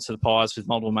forward-line performance for the Pies with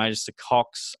multiple majors to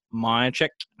Cox, Myercheck,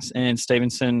 and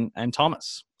Stevenson and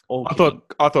Thomas. I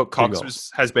thought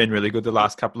Cox has been really good the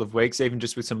last couple of weeks, even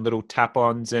just with some little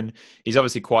tap-ons, and he's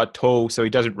obviously quite tall, so he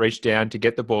doesn't reach down to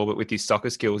get the ball, but with his soccer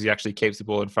skills, he actually keeps the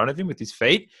ball in front of him with his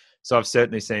feet. So I've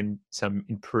certainly seen some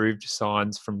improved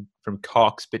signs from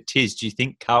Cox. But Tiz, do you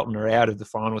think Carlton are out of the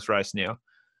finals race now?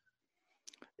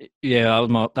 Yeah,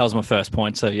 that was my first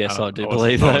point. So yes, I do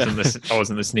believe that. I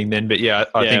wasn't listening then, but yeah,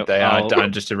 I think they are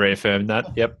done. Just to reaffirm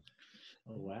that. Yep.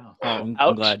 Oh wow. I'm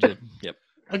glad you. Yep.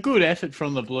 A good effort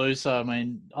from the Blues. So, I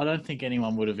mean, I don't think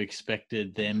anyone would have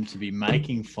expected them to be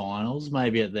making finals,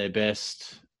 maybe at their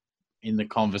best in the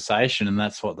conversation, and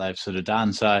that's what they've sort of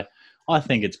done. So I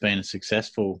think it's been a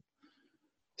successful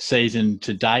season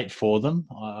to date for them.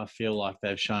 I feel like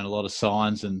they've shown a lot of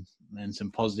signs and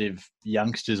some positive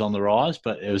youngsters on the rise,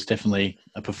 but it was definitely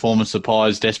a performance the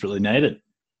Pies desperately needed.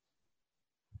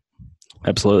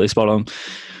 Absolutely spot on.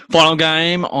 Final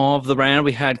game of the round,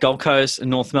 we had Gold Coast and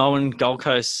North Melbourne. Gold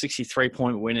Coast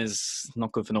 63-point winners,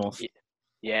 not good for North.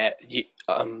 Yeah,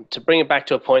 to bring it back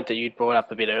to a point that you brought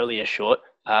up a bit earlier, Short,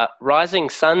 rising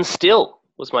sun still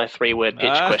was my 3-word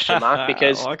pitch question mark,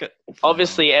 because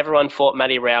obviously everyone thought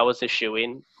Matty Rao was a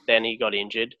shoe-in, then he got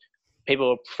injured. People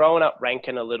were throwing up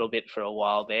Rankin a little bit for a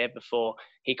while there before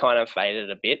he kind of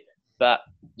faded a bit. But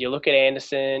you look at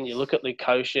Anderson, you look at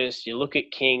Lukosius, you look at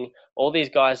King, all these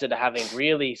guys that are having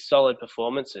really solid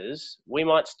performances. We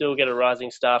might still get a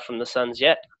rising star from the Suns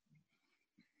yet.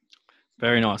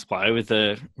 Very nice play with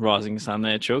the rising sun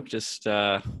there, Chook. Just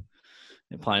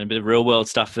playing a bit of real-world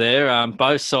stuff there.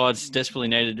 Both sides desperately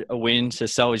needed a win to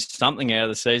salvage something out of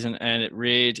the season, and it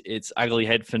reared its ugly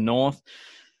head for North.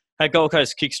 At Gold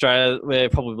Coast kick straight, we're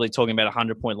probably talking about a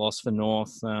 100-point loss for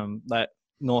North. That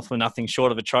North were nothing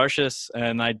short of atrocious,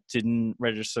 and they didn't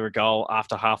register a goal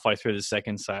after halfway through the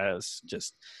second. So it was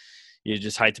you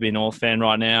just hate to be a North fan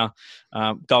right now.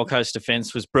 Gold Coast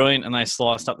defence was brilliant, and they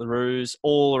sliced up the Roos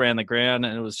all around the ground,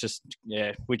 and it was just,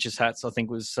 witches' hats, I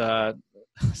think was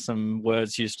some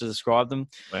words used to describe them.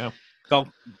 Wow.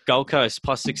 Gold Coast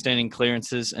plus 16 in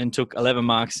clearances and took 11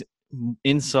 marks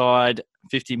inside,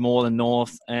 50 more than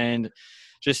North, and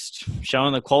just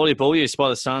showing the quality of ball use by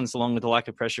the Suns along with the lack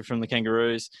of pressure from the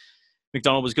Kangaroos.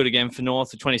 McDonald was good again for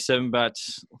North at 27, but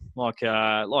like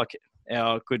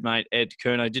our good mate Ed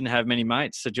Curnow didn't have many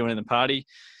mates to join in the party.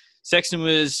 Sexton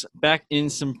was back in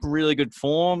some really good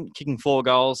form, kicking 4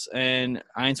 goals, and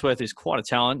Ainsworth is quite a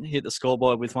talent. He hit the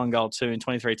scoreboard with 1 goal, 2 and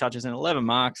 23 touches and 11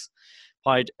 marks.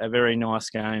 Played a very nice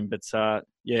game. But,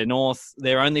 North,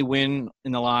 their only win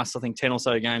in the last, I think, 10 or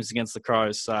so games against the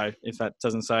Crows. So if that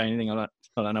doesn't say anything, I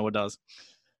don't know what does.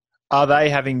 Are they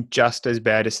having just as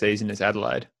bad a season as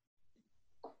Adelaide?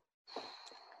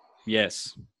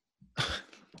 Yes.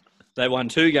 They won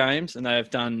 2 games and they've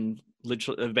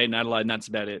beaten Adelaide, and that's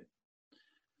about it.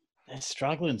 They're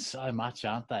struggling so much,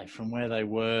 aren't they, from where they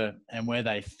were and where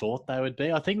they thought they would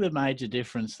be? I think the major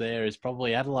difference there is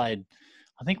probably Adelaide.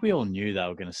 I think we all knew they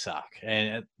were going to suck,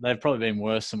 and they've probably been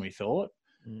worse than we thought.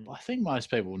 I think most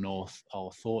people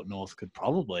thought North could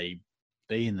probably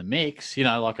be in the mix. You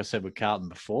know, like I said with Carlton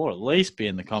before, at least be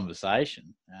in the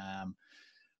conversation.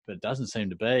 But it doesn't seem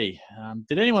to be.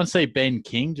 Did anyone see Ben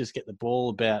King just get the ball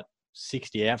about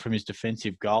 60 out from his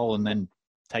defensive goal and then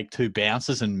take 2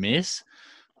 bounces and miss?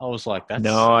 I was like, I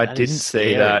didn't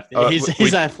see that.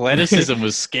 His athleticism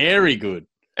was scary good.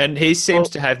 And he seems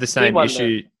to have the same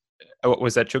issue. What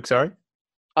was that, Chook? Sorry?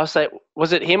 I'll say,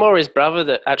 was it him or his brother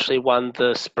that actually won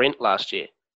the sprint last year?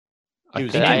 I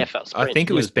think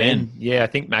it was Ben. Yeah, I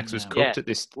think Max was cooked at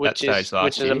that stage last year.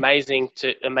 Which is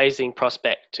amazing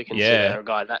prospect to consider. A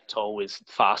guy that tall is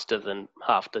faster than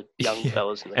half the young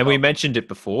fellas in the And we mentioned it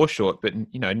before, Short, but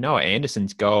Noah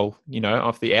Anderson's goal,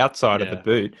 off the outside of the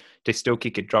boot to still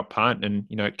kick a drop punt and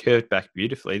it curved back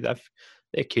beautifully.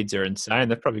 Their kids are insane.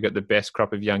 They've probably got the best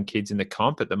crop of young kids in the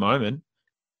comp at the moment.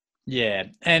 Yeah,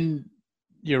 and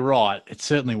you're right. It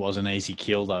certainly was an easy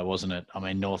kill, though, wasn't it? I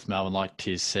mean, North Melbourne, like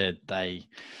Tiz said, they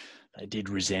did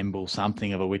resemble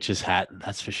something of a witch's hat,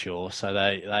 that's for sure. So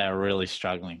they are really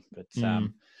struggling. But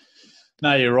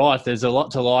no, you're right. There's a lot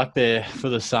to like there for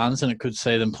the Suns, and it could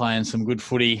see them playing some good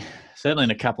footy, certainly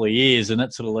in a couple of years. And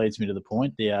that sort of leads me to the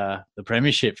point, the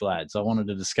premiership, lads. I wanted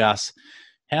to discuss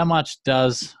how much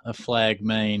does a flag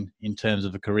mean in terms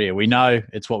of a career? We know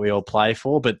it's what we all play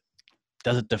for, but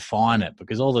does it define it?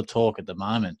 Because all the talk at the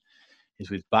moment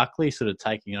is with Buckley, sort of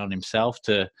taking it on himself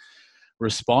to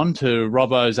respond to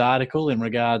Robbo's article in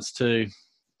regards to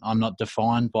I'm not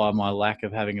defined by my lack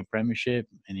of having a premiership,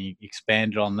 and he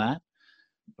expanded on that.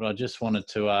 But I just wanted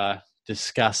to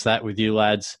discuss that with you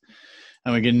lads,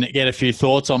 and we can get a few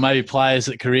thoughts on maybe players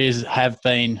that careers have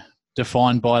been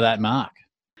defined by that mark.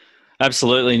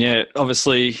 Absolutely, yeah.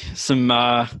 Obviously, some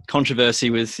controversy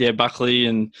with Buckley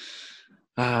and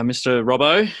Mr.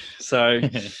 Robbo. So,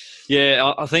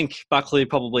 I think Buckley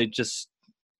probably just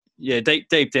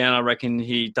deep down, I reckon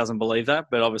he doesn't believe that.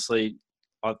 But obviously,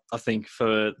 I think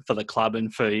for the club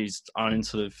and for his own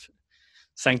sort of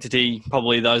sanctity,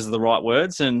 probably those are the right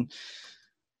words. And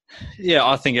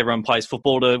I think everyone plays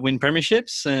football to win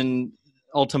premierships, and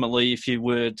ultimately, if you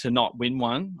were to not win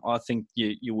one, I think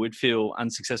you would feel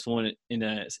unsuccessful in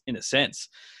a sense.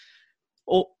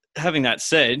 Having that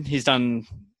said, he's done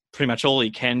pretty much all he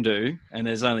can do, and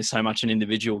there's only so much an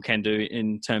individual can do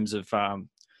in terms of, I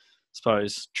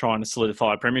suppose, trying to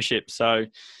solidify a premiership. So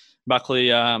Buckley,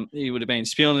 he would have been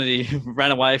spewing that he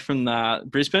ran away from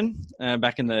Brisbane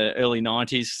back in the early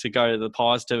 90s to go to the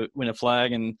Pies to win a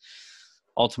flag, and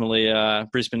ultimately,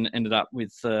 Brisbane ended up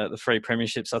with the 3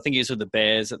 premierships. I think he was with the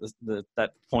Bears at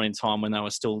that point in time when they were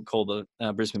still called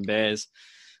the Brisbane Bears.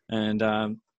 And,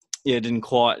 didn't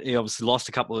quite. He obviously lost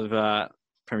a couple of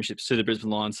premierships to the Brisbane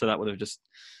Lions, so that would have just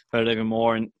hurt even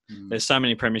more. And there's so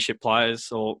many premiership players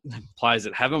or players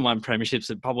that haven't won premierships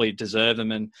that probably deserve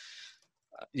them. And,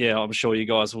 I'm sure you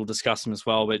guys will discuss them as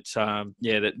well. But,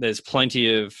 there's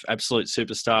plenty of absolute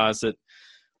superstars that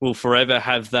will forever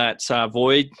have that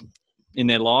void in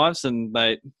their lives, and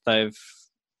they've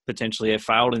potentially have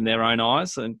failed in their own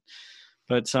eyes.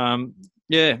 But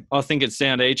I think it's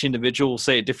down to each individual will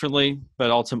see it differently.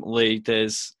 But ultimately,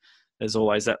 there's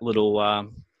always that little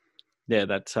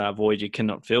that void you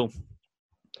cannot fill.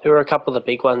 Who are a couple of the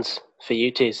big ones for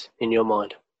you, Tiz, in your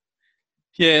mind?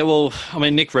 Yeah, well, I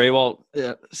mean, Nick Riewoldt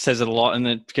says it a lot, and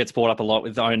it gets brought up a lot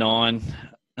with 09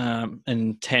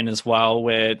 and 10 as well,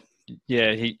 where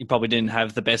he probably didn't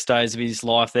have the best days of his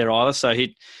life there either. So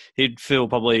he'd feel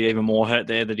probably even more hurt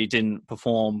there that he didn't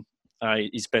perform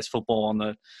his best football on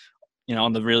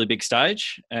the really big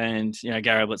stage. And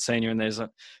Gary Ablett Senior, and there's a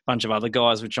bunch of other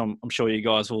guys which I'm sure you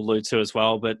guys will allude to as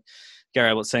well. But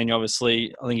Gary Ablett Senior,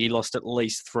 obviously, I think he lost at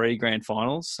least 3 grand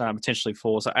finals, potentially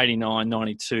 4. So 89,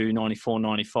 92, 94,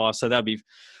 95. So that'd be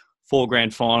 4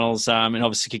 grand finals, and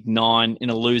obviously kicked 9 in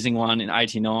a losing one in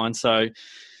 89. So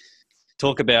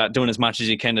talk about doing as much as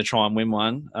you can to try and win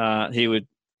one. He would,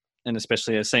 and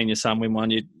especially a senior son, win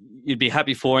one. You'd be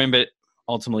happy for him, but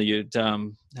ultimately you'd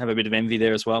have a bit of envy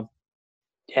there as well.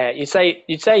 Yeah, you'd say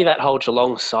that whole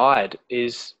Geelong side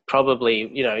is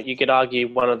probably, you could argue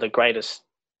one of the greatest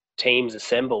teams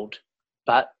assembled,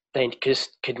 but they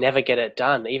just could never get it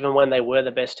done. Even when they were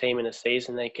the best team in a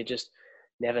season, they could just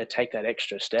never take that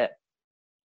extra step.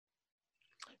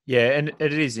 Yeah, and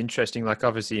it is interesting. Like,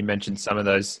 obviously, you mentioned some of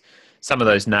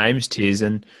those names, Tiz,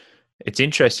 and it's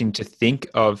interesting to think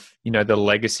of, the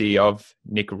legacy of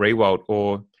Nick Riewoldt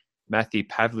or Matthew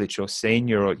Pavlich or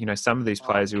Senior, or some of these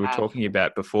players we were talking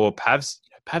about before. Pav's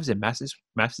a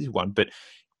massive one, but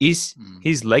is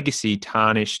his legacy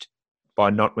tarnished by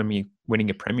not winning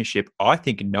a premiership? I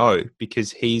think no,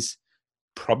 because he's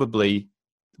probably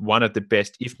one of the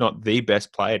best, if not the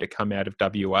best player to come out of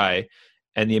WA,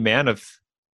 and the amount of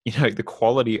the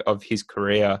quality of his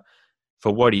career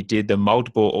for what he did, the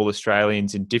multiple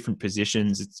All-Australians in different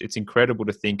positions. It's incredible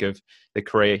to think of the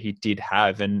career he did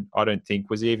have. And I don't think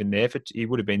was he even there he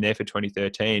would have been there for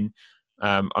 2013.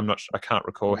 I can't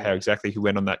recall how exactly he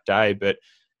went on that day, but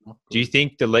do you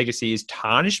think the legacy is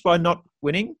tarnished by not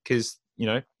winning? Because,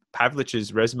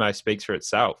 Pavlich's resume speaks for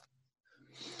itself.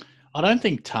 I don't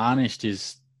think tarnished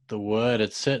is the word.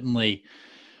 It's certainly,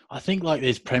 I think, like,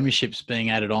 there's premierships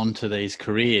being added on to these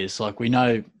careers. Like, we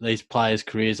know these players'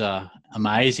 careers are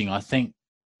amazing. I think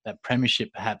that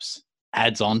premiership perhaps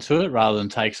adds on to it rather than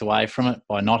takes away from it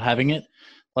by not having it.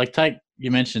 Like, you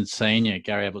mentioned Senior,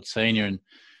 Gary Ablett Senior, and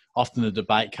often the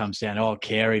debate comes down,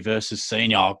 Carey versus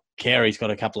Senior. Carey's got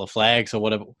a couple of flags or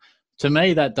whatever. To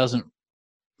me, that doesn't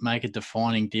make a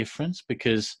defining difference,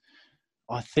 because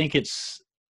I think it's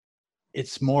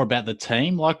more about the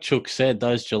team. Like Chook said,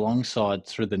 those Geelong side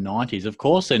through the 90s, of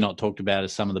course they're not talked about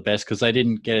as some of the best because they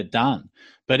didn't get it done.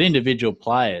 But individual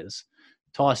players,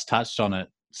 Tice touched on it,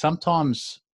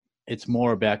 sometimes it's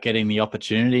more about getting the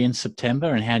opportunity in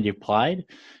September and how you played.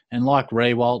 And like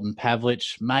Riewoldt and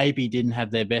Pavlich maybe didn't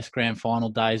have their best grand final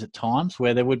days at times,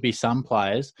 where there would be some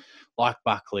players like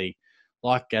Buckley,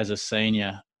 like as a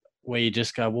senior, where you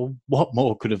just go, well, what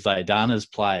more could have they done as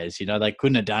players? They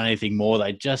couldn't have done anything more.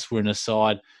 They just were in a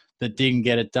side that didn't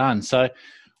get it done. So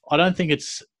I don't think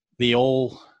it's the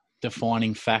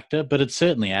all-defining factor, but it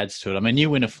certainly adds to it. I mean, you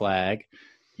win a flag,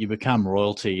 you become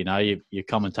royalty. You know, you're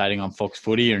commentating on Fox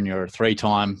Footy and you're a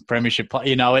 3-time premiership player.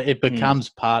 You know, it becomes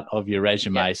part of your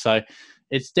resume. Yeah. So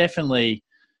it's definitely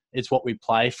what we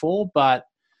play for. But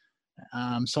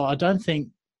so I don't think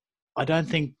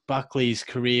Buckley's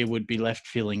career would be left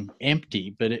feeling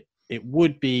empty, but it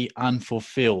would be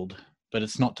unfulfilled. But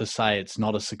it's not to say it's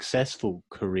not a successful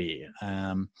career.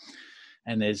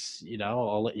 And there's, you know,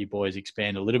 I'll let you boys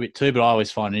expand a little bit too, but I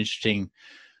always find it interesting,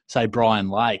 say, Brian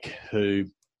Lake, who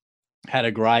had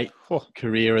a great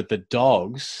career at the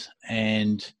Dogs.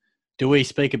 And do we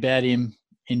speak about him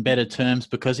in better terms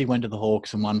because he went to the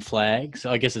Hawks and won flags?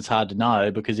 I guess it's hard to know,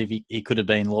 because if he could have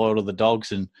been loyal to the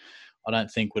Dogs and I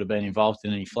don't think would have been involved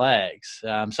in any flags.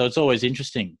 So it's always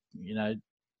interesting. You know,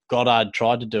 Goddard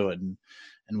tried to do it and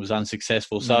was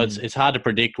unsuccessful. So it's hard to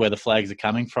predict where the flags are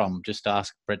coming from. Just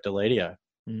ask Brett Deledio.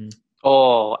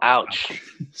 Oh, ouch.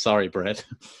 Sorry, Brett.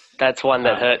 That's one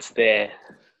that hurts there.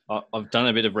 I've done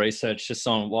a bit of research just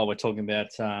on while we're talking about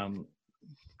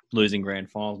losing grand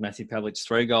finals. Matthew Pavlich,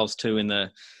 3 goals, 2 in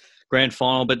the grand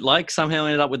final. But Lake somehow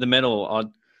ended up with the medal.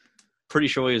 I'm pretty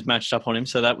sure he was matched up on him.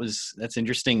 So that's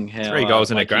interesting. How 3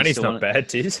 goals and a granny's not bad,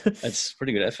 Tiz. That's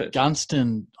pretty good effort.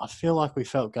 Gunston, I feel like we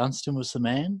felt Gunston was the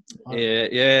man.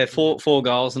 Yeah, 4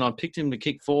 goals, and I picked him to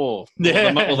kick 4.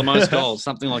 Yeah. Or the most goals,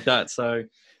 something like that. So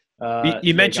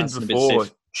you mentioned before,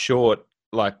 short,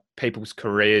 like people's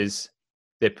careers,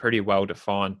 they're pretty well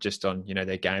defined just on, you know,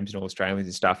 their games and all Australians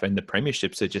and stuff, and the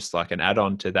premierships are just like an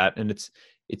add-on to that. And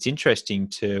it's interesting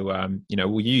to you know,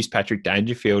 we'll use Patrick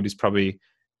Dangerfield as probably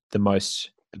the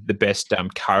best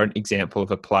current example of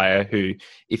a player who,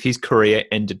 if his career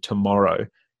ended tomorrow,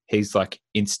 he's like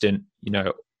instant, you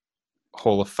know,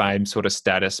 Hall of Fame sort of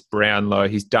status. Brownlow,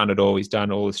 he's done it all. He's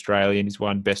done all Australian. He's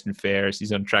won best and fairest.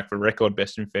 He's on track for record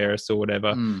best and fairest or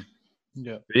whatever.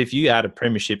 Yeah. But if you add a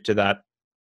premiership to that,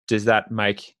 does that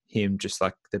make him just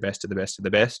like the best of the best of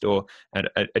the best, or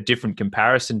a different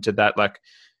comparison to that, like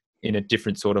in a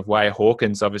different sort of way?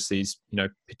 Hawkins obviously is, you know,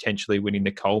 potentially winning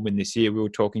the Coleman this year. We were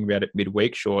talking about it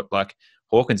midweek, Short. Like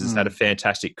Hawkins has had a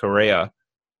fantastic career,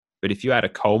 but if you add a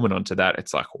Coleman onto that,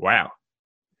 it's like, wow,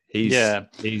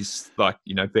 he's like,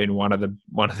 you know, been one of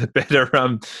the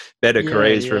better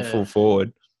careers for a full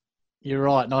forward. You're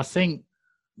right, and I think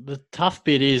the tough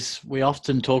bit is we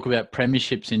often talk about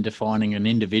premierships in defining an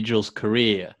individual's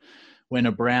career, when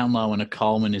a Brownlow and a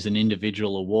Coleman is an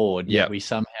individual award. Yet we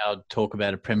somehow talk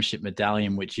about a premiership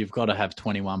medallion, which you've got to have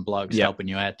 21 blokes helping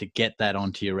you out to get that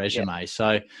onto your resume.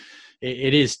 So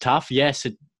it is tough. Yes,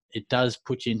 it does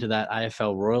put you into that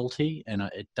AFL royalty, and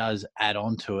it does add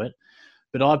on to it.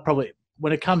 But I'd probably,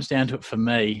 when it comes down to it for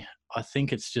me, I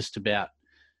think it's just about,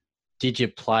 did you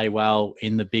play well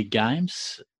in the big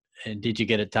games? And did you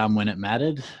get it done when it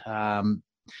mattered? You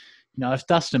know, if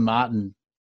Dustin Martin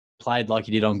played like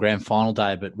he did on grand final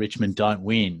day, but Richmond don't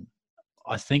win,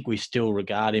 I think we still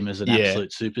regard him as an absolute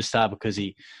superstar, because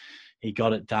he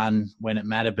got it done when it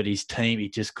mattered, but his team, he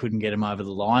just couldn't get him over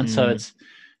the line. So it's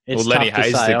well, Lenny tough to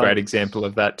Hayes say. is a great example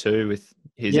of that too, with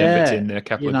his efforts in a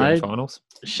couple of grand finals.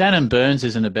 Shannon Burns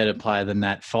isn't a better player than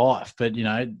Nat Fyfe, but you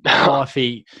know,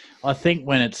 Fyfe, I think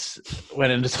when it's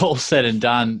all said and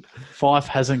done, Fyfe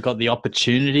hasn't got the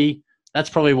opportunity.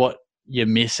 That's probably what you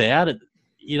miss out.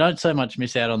 You don't so much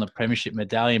miss out on the premiership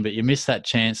medallion, but you miss that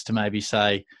chance to maybe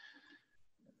say,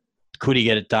 could he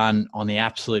get it done on the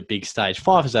absolute big stage?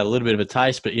 Fyfe has had a little bit of a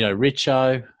taste, but you know,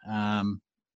 Richo.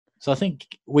 So I think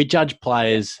we judge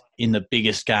players in the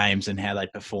biggest games and how they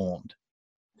performed.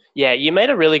 Yeah, you made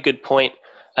a really good point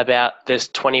about there's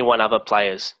 21 other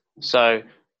players. So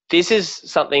this is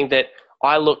something that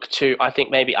I look to, I think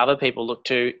maybe other people look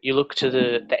to. You look to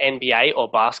the NBA or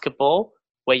basketball,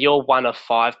 where you're one of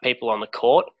 5 people on the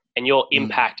court, and your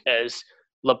impact as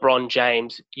LeBron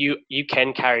James, you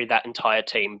can carry that entire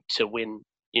team to win,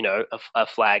 you know, a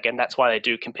flag. And that's why they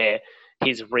do compare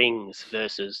his rings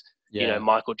versus, you know,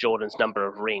 Michael Jordan's number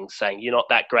of rings, saying you're not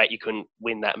that great, you couldn't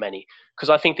win that many. Because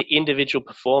I think the individual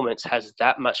performance has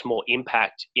that much more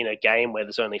impact in a game where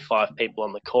there's only 5 people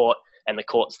on the court and the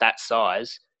court's that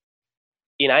size.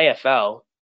 In AFL,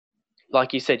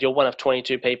 like you said, you're one of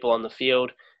 22 people on the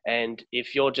field, and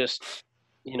if you're just,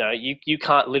 you know, you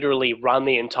can't literally run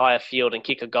the entire field and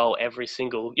kick a goal every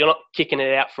single. You're not kicking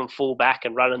it out from full back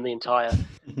and running the entire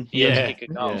field to kick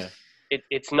a goal. Yeah.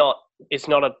 It's not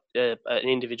an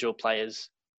individual player's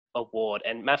award.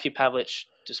 And Matthew Pavlich,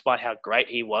 despite how great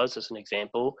he was as an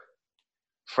example,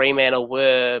 Fremantle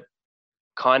were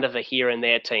kind of a here and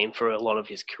there team for a lot of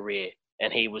his career,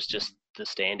 and he was just the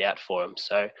standout for him.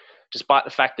 So despite the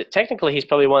fact that technically he's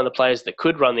probably one of the players that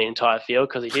could run the entire field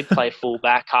because he did play full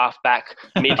back, half back,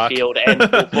 midfield, and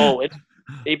full forward.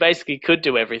 He basically could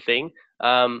do everything.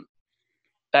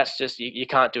 That's just you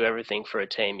can't do everything for a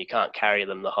team. You can't carry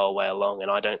them the whole way along, and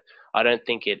I don't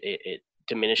think it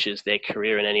diminishes their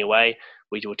career in any way.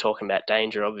 We were talking about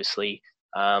danger, obviously.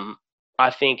 I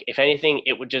think, if anything,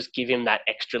 it would just give him that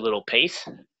extra little piece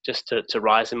just to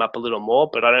rise him up a little more.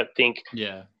 But I don't think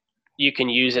you can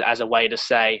use it as a way to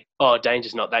say, oh,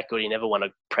 Danger's not that good. He never won a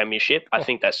premiership. I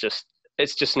think it's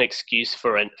just an excuse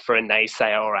for a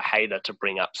naysayer or a hater to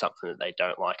bring up something that they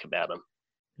don't like about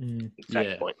him.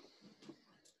 Exact point.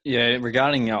 Yeah,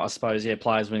 regarding, I suppose,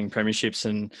 players winning premierships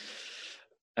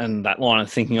and that line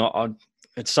of thinking,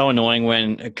 it's so annoying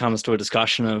when it comes to a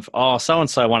discussion of, oh,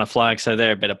 so-and-so won a flag, so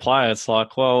they're a better player. It's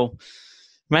like, well,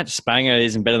 Matt Spanger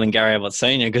isn't better than Gary Ablett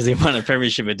Sr. because he won a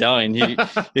premiership medallion.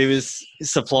 He was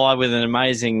supplied with an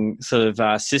amazing sort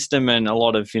of system and a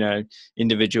lot of,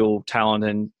 individual talent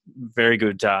and very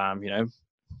good,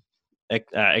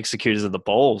 executors of the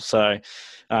ball. So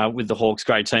with the Hawks,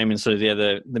 great team in sort of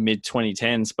the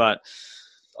mid-2010s. But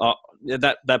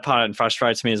that part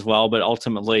frustrates me as well. But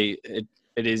ultimately,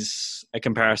 it is a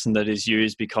comparison that is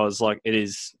used because, like, it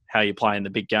is how you play in the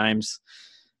big games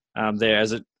there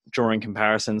as it drawing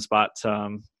comparisons. But,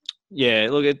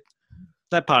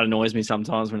 that part annoys me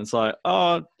sometimes when it's like,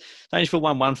 oh, Dangerfield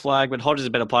won one flag, but Hodges is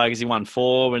a better player because he won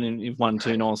 4 and you've won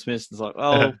 2 Norm Smiths. It's like,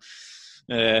 oh,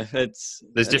 yeah,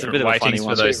 there's different weightings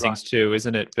for those things too,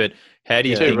 isn't it? But how do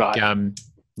you think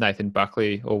Nathan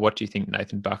Buckley, or what do you think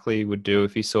Nathan Buckley would do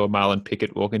if he saw Marlon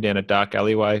Pickett walking down a dark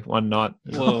alleyway one night?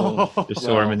 Just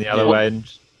saw him in the other way. And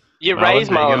you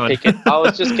raised Marlon Pickett. I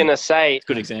was just going to say,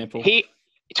 good example.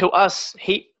 To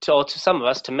some of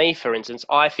us, to me, for instance,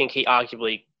 I think he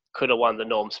arguably could have won the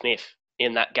Norm Smith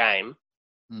in that game.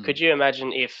 Could you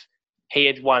imagine if he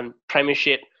had won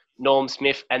premiership, Norm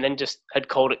Smith, and then just had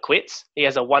called it quits? He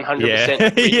has a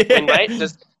 100% win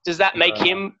rate. Does that make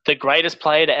him the greatest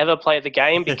player to ever play the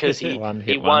game because he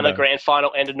won a grand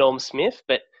final and a Norm Smith,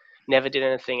 but never did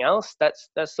anything else? That's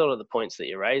sort of the points that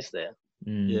you raised there.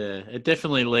 Yeah, it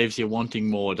definitely leaves you wanting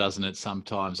more, doesn't it,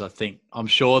 sometimes? I'm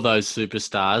sure those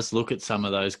superstars look at some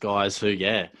of those guys who,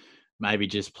 maybe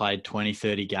just played 20,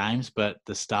 30 games, but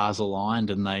the stars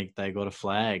aligned and they got a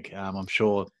flag. I'm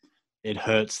sure it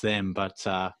hurts them, but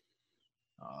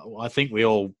I think we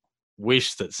all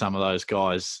wish that some of those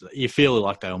guys, you feel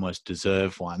like they almost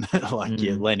deserve one, like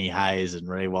Lenny Hayes and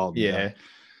Rewald.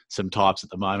 Some types at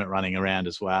the moment running around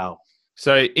as well.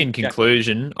 So in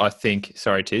conclusion, I think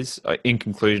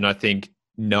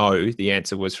no, the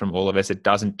answer was from all of us. It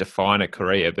doesn't define a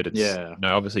career, but it's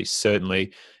obviously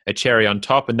certainly a cherry on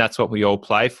top, and that's what we all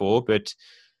play for. But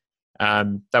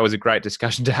that was a great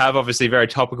discussion to have. Obviously, a very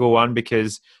topical one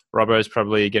because Robbo's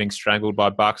probably getting strangled by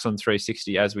Bucks on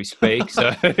 360 as we speak.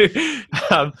 So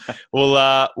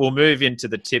we'll move into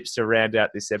the tips to round out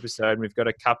this episode. We've got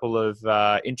a couple of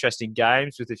interesting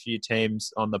games with a few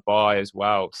teams on the bye as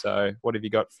well. So what have you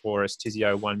got for us,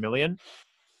 Tizio 1 million?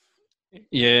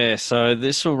 Yeah, so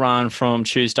this will run from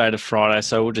Tuesday to Friday.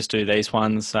 So we'll just do these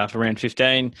ones for round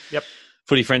 15. Yep.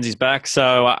 Footy Frenzy's back.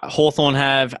 So Hawthorn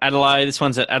have Adelaide. This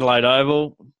one's at Adelaide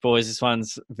Oval. Boys, this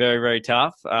one's very, very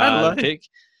tough to pick.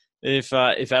 If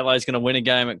Adelaide's going to win a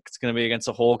game, it's going to be against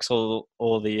the Hawks or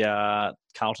the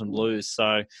Carlton Blues.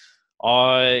 So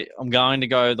I'm going to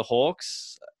go the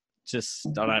Hawks. Just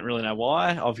I don't really know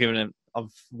why.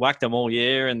 I've whacked them all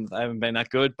year and they haven't been that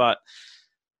good. But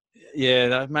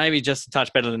yeah, maybe just a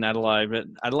touch better than Adelaide. But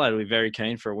Adelaide will be very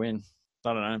keen for a win.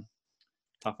 I don't know.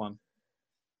 Tough one.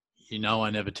 You know I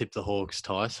never tip the Hawks,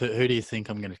 Tice. Who do you think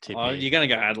I'm going to tip here? You're going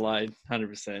to go Adelaide,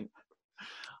 100%.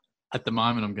 At the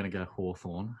moment, I'm going to go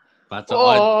Hawthorn. But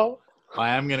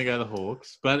I am going to go the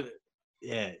Hawks. But,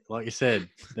 yeah, like you said,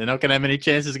 they're not going to have any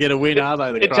chances to get a win, are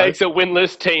they? It takes a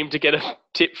winless team to get a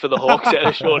tip for the Hawks out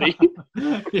of Shorty.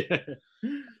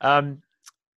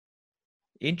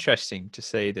 Interesting to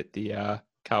see that the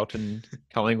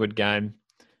Carlton-Collingwood game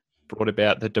brought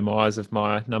about the demise of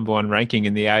my number one ranking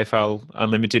in the AFL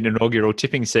Unlimited inaugural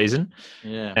tipping season.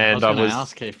 Yeah, and I was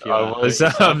ask if you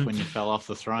when you fell off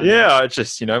the throne. Yeah, I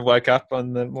just woke up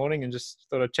on the morning and just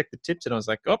thought I'd check the tips, and I was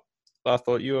like, oh, I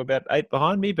thought you were about 8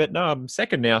 behind me, but no, I'm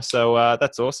second now, so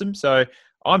that's awesome. So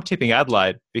I'm tipping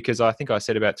Adelaide because I think I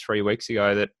said about 3 weeks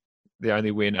ago that the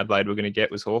only win Adelaide were going to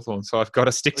get was Hawthorn, so I've got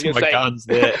to stick to my guns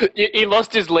there. He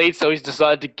lost his lead, so he's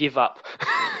decided to give up.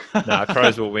 No,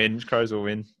 Crows will win. Crows will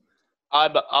win.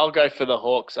 I'll go for the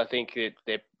Hawks. I think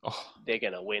they're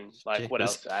going to win. Like, what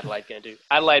else is Adelaide going to do?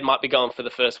 Adelaide might be going for the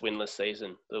first winless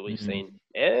season that we've seen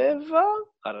ever.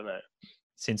 I don't know.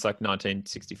 Since like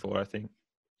 1964, I think.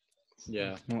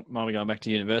 Yeah. Might be going back to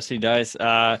university days.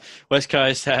 West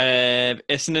Coast have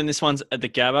Essendon. This one's at the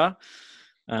Gabba.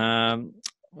 I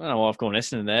don't know why I've gone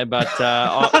Essendon there, but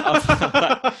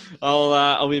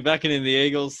I'll be backing in the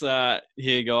Eagles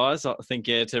here, guys. I think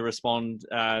to respond,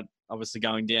 obviously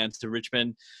going down to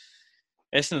Richmond.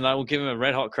 Essendon, they will give them a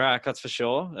red hot crack. That's for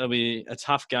sure. It'll be a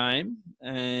tough game,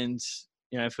 and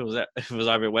if it was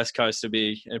over at West Coast, it'd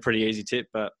be a pretty easy tip,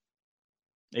 but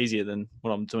easier than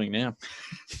what I'm doing now.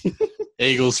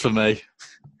 Eagles for me.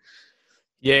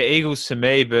 Yeah, Eagles for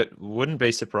me, but wouldn't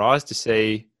be surprised to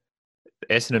see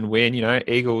Essendon win.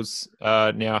 Eagles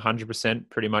are now 100%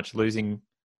 pretty much losing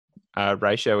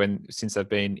ratio, and since they've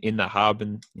been in the hub,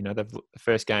 and they've the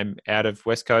first game out of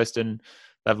West Coast and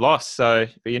they've lost. So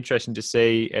it'd be interesting to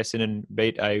see Essendon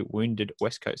beat a wounded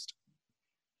West Coast.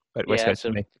 But West Coast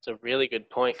for me. It's a really good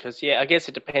point because I guess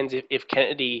it depends if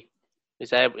Kennedy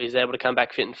is able to come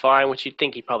back fit and firing, which you'd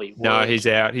think he probably would. No, he's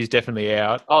out. He's definitely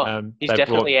out. Oh, he's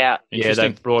definitely out. Yeah,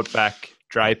 they've brought back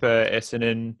Draper,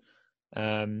 Essendon.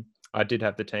 I did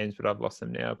have the teams, but I've lost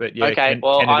them now. But yeah, okay,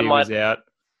 Kennedy was out.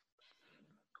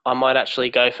 I might actually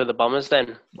go for the Bombers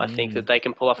then. I think that they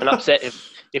can pull off an upset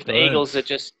if the Eagles are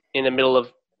just in the middle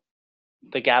of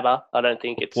the Gabba. I don't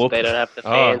think they don't have the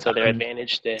fans or their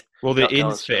advantage there. Well, the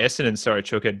ins for Essendon,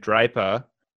 Chuka, Draper,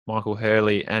 Michael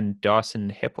Hurley, and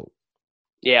Dyson Heppel.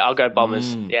 Yeah, I'll go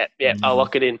Bombers. Yeah, I'll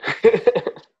lock it in.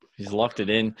 He's locked it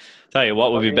in. Tell you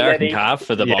what, we'll be barracking calf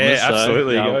for the Bombers. Yeah,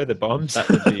 absolutely. Go the Bombs.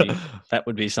 That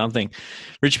would be something.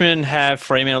 Richmond have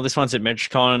Fremantle. This one's at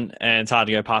Metricon, and it's hard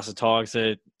to go past the Tigers.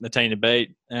 They're the team to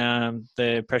beat.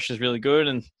 Their pressure's really good,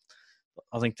 and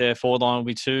I think their forward line will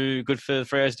be too good for the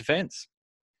Freo's defence.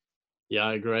 Yeah,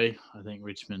 I agree. I think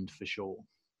Richmond for sure.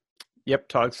 Yep,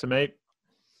 Tigers for me.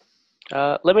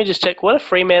 Let me just check. What are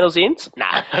Fremantle's ins?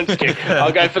 Nah, I'm just kidding.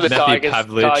 I'll go for the Matthew Tigers.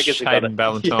 Pavlich, Hayden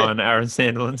Ballantyne, Aaron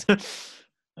Sandilands.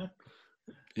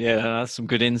 Yeah, that's some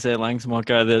good ins there, Langs. Might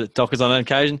go the Dockers on that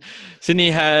occasion.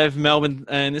 Sydney have Melbourne,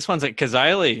 and this one's at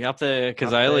Kazali, up there,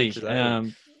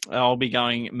 Kazali. I'll be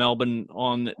going Melbourne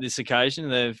on this occasion.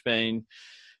 They've been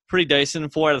pretty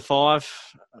decent, 4 out of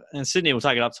 5. And Sydney will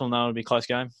take it up to them, though. It'll be a close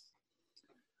game.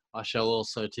 I shall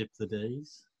also tip the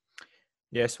D's.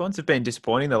 Yeah, Swans have been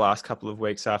disappointing the last couple of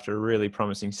weeks after a really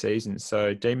promising season.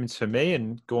 So Demons for me,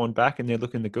 and gone back and they're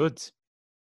looking the goods.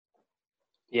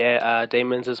 Yeah,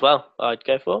 Demons as well, I'd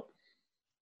go for.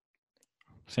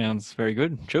 Sounds very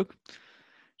good. Chook.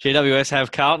 GWS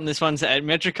have Carlton. This one's at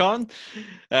Metricon.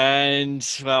 And,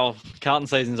 well, Carlton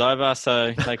season's over,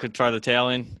 so they could throw the towel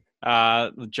in.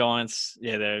 The Giants,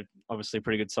 they're obviously a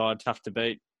pretty good side. Tough to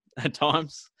beat at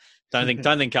times. Don't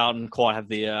think Carlton quite have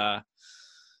the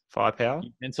firepower,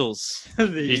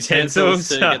 utensils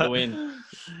to get the win.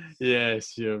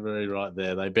 Yes, you're very right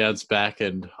there. They bounce back,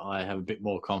 and I have a bit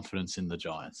more confidence in the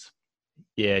Giants.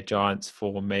 Yeah, Giants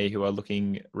for me, who are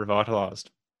looking revitalised.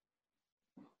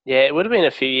 Yeah, it would have been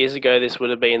a few years ago. This would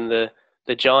have been the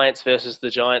Giants versus the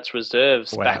Giants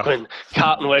reserves back when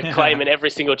Carlton were claiming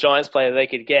every single Giants player they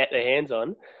could get their hands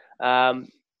on.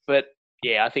 But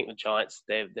yeah, I think the Giants,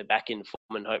 they're back in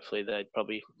form, and hopefully they'd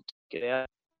probably get out.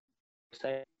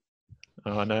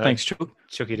 Oh no! Thanks, Chook.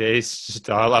 Chooky D's just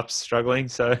dial-up's struggling.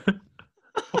 So,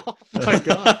 oh my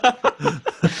God.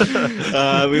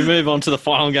 We move on to the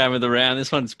final game of the round.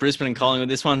 This one's Brisbane and Collingwood.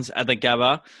 This one's at the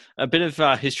Gabba. A bit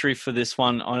of history for this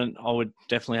one. I would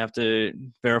definitely have to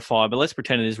verify, but let's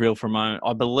pretend it is real for a moment.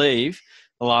 I believe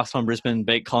the last time Brisbane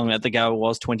beat Collingwood at the Gabba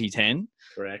was 2010.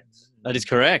 Correct. That is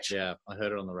correct. Yeah, I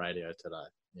heard it on the radio today.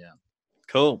 Yeah.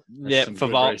 Cool. That's for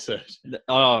Vol.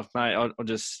 Oh, mate, I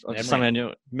just somehow knew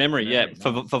it. Memory. Yeah.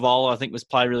 For Vol, I think was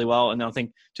played really well, and then I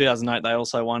think 2008 they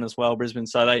also won as well, Brisbane.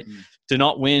 So they do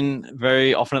not win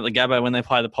very often at the Gabba when they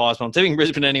play the Pies. But I'm tipping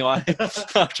Brisbane anyway.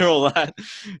 After all that,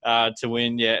 to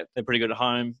win, they're pretty good at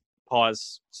home.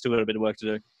 Pies still got a bit of work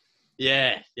to do.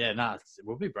 Yeah. No, it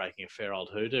would be breaking a fair old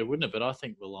hoodoo, wouldn't it? But I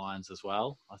think the Lions as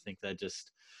well. I think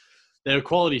they're a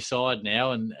quality side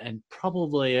now, and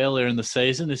probably earlier in the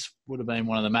season, this would have been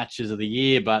one of the matches of the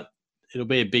year, but it'll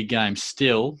be a big game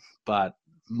still, but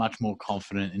much more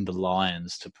confident in the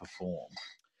Lions to perform.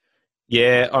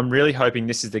 Yeah, I'm really hoping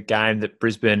this is the game that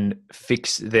Brisbane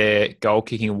fix their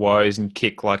goal-kicking woes and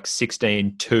kick like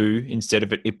 16-2 instead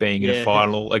of it being in a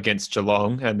final against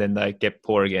Geelong, and then they get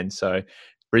poor again. So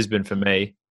Brisbane for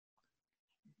me.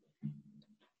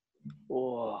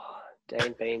 Oh,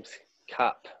 Dane Beams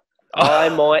Cup. I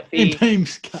might be.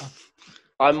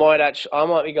 I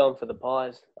might be going for the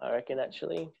Pies. I reckon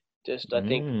actually. I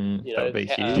think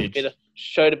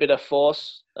showed a bit of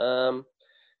force, and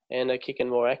are kicking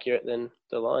more accurate than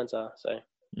the Lions are. So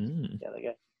there they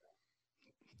go.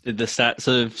 Did the stats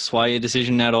of sway your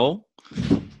decision at all?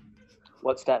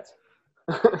 What stats?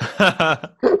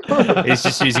 He's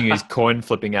just using his coin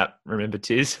flipping app. Remember,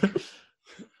 Tiz?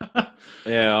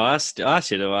 Yeah, I asked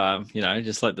you to,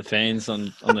 just let the fans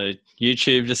on the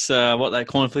YouTube just what that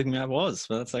coin flipping app was,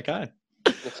 but that's okay.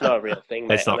 It's not a real thing,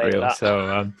 mate. It's not I made it real. up.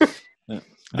 So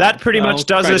that pretty much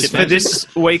does us for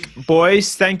this week,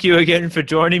 boys. Thank you again for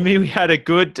joining me. We had a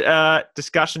good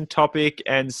discussion topic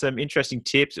and some interesting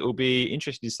tips. It will be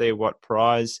interesting to see what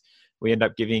prize we end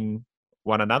up giving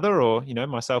one another, or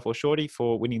myself or Shorty,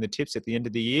 for winning the tips at the end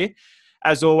of the year.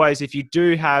 As always, if you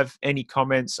do have any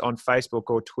comments on Facebook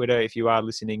or Twitter, if you are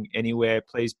listening anywhere,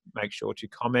 please make sure to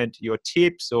comment your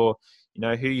tips, or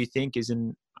who you think is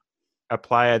a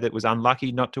player that was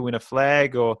unlucky not to win a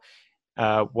flag, or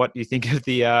what you think of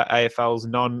the AFL's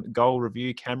non-goal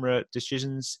review camera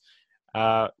decisions.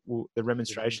 The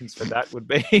remonstrations for that would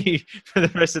be for the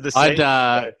rest of the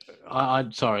season.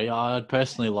 I'd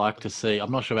personally like to see,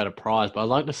 I'm not sure about a prize, but I'd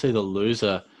like to see the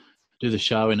loser do the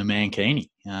show in a mankini.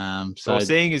 So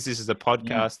seeing as this is a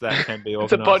podcast that can be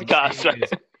It's a organised.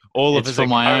 podcast. All of it's us for are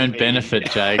my own currently-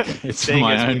 benefit, Jake. It's for Seeing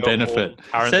my as own we are benefit.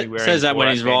 all currently wearing Says that when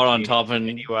white he's right on mankini top and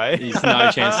anyway. he's no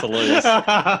chance to lose.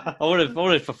 I would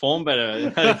have performed better.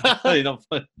 Had he not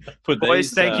put Boys,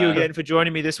 these, thank you again for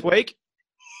joining me this week.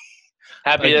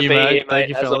 Happy Thank to you, be mate. here, Thank mate.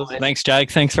 you, as fellas. always. Thanks,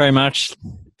 Jake. Thanks very much.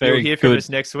 You'll hear from us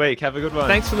next week. Have a good one.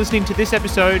 Thanks for listening to this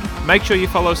episode. Make sure you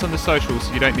follow us on the socials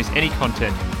so you don't miss any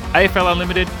content. AFL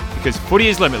Unlimited, because footy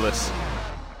is limitless.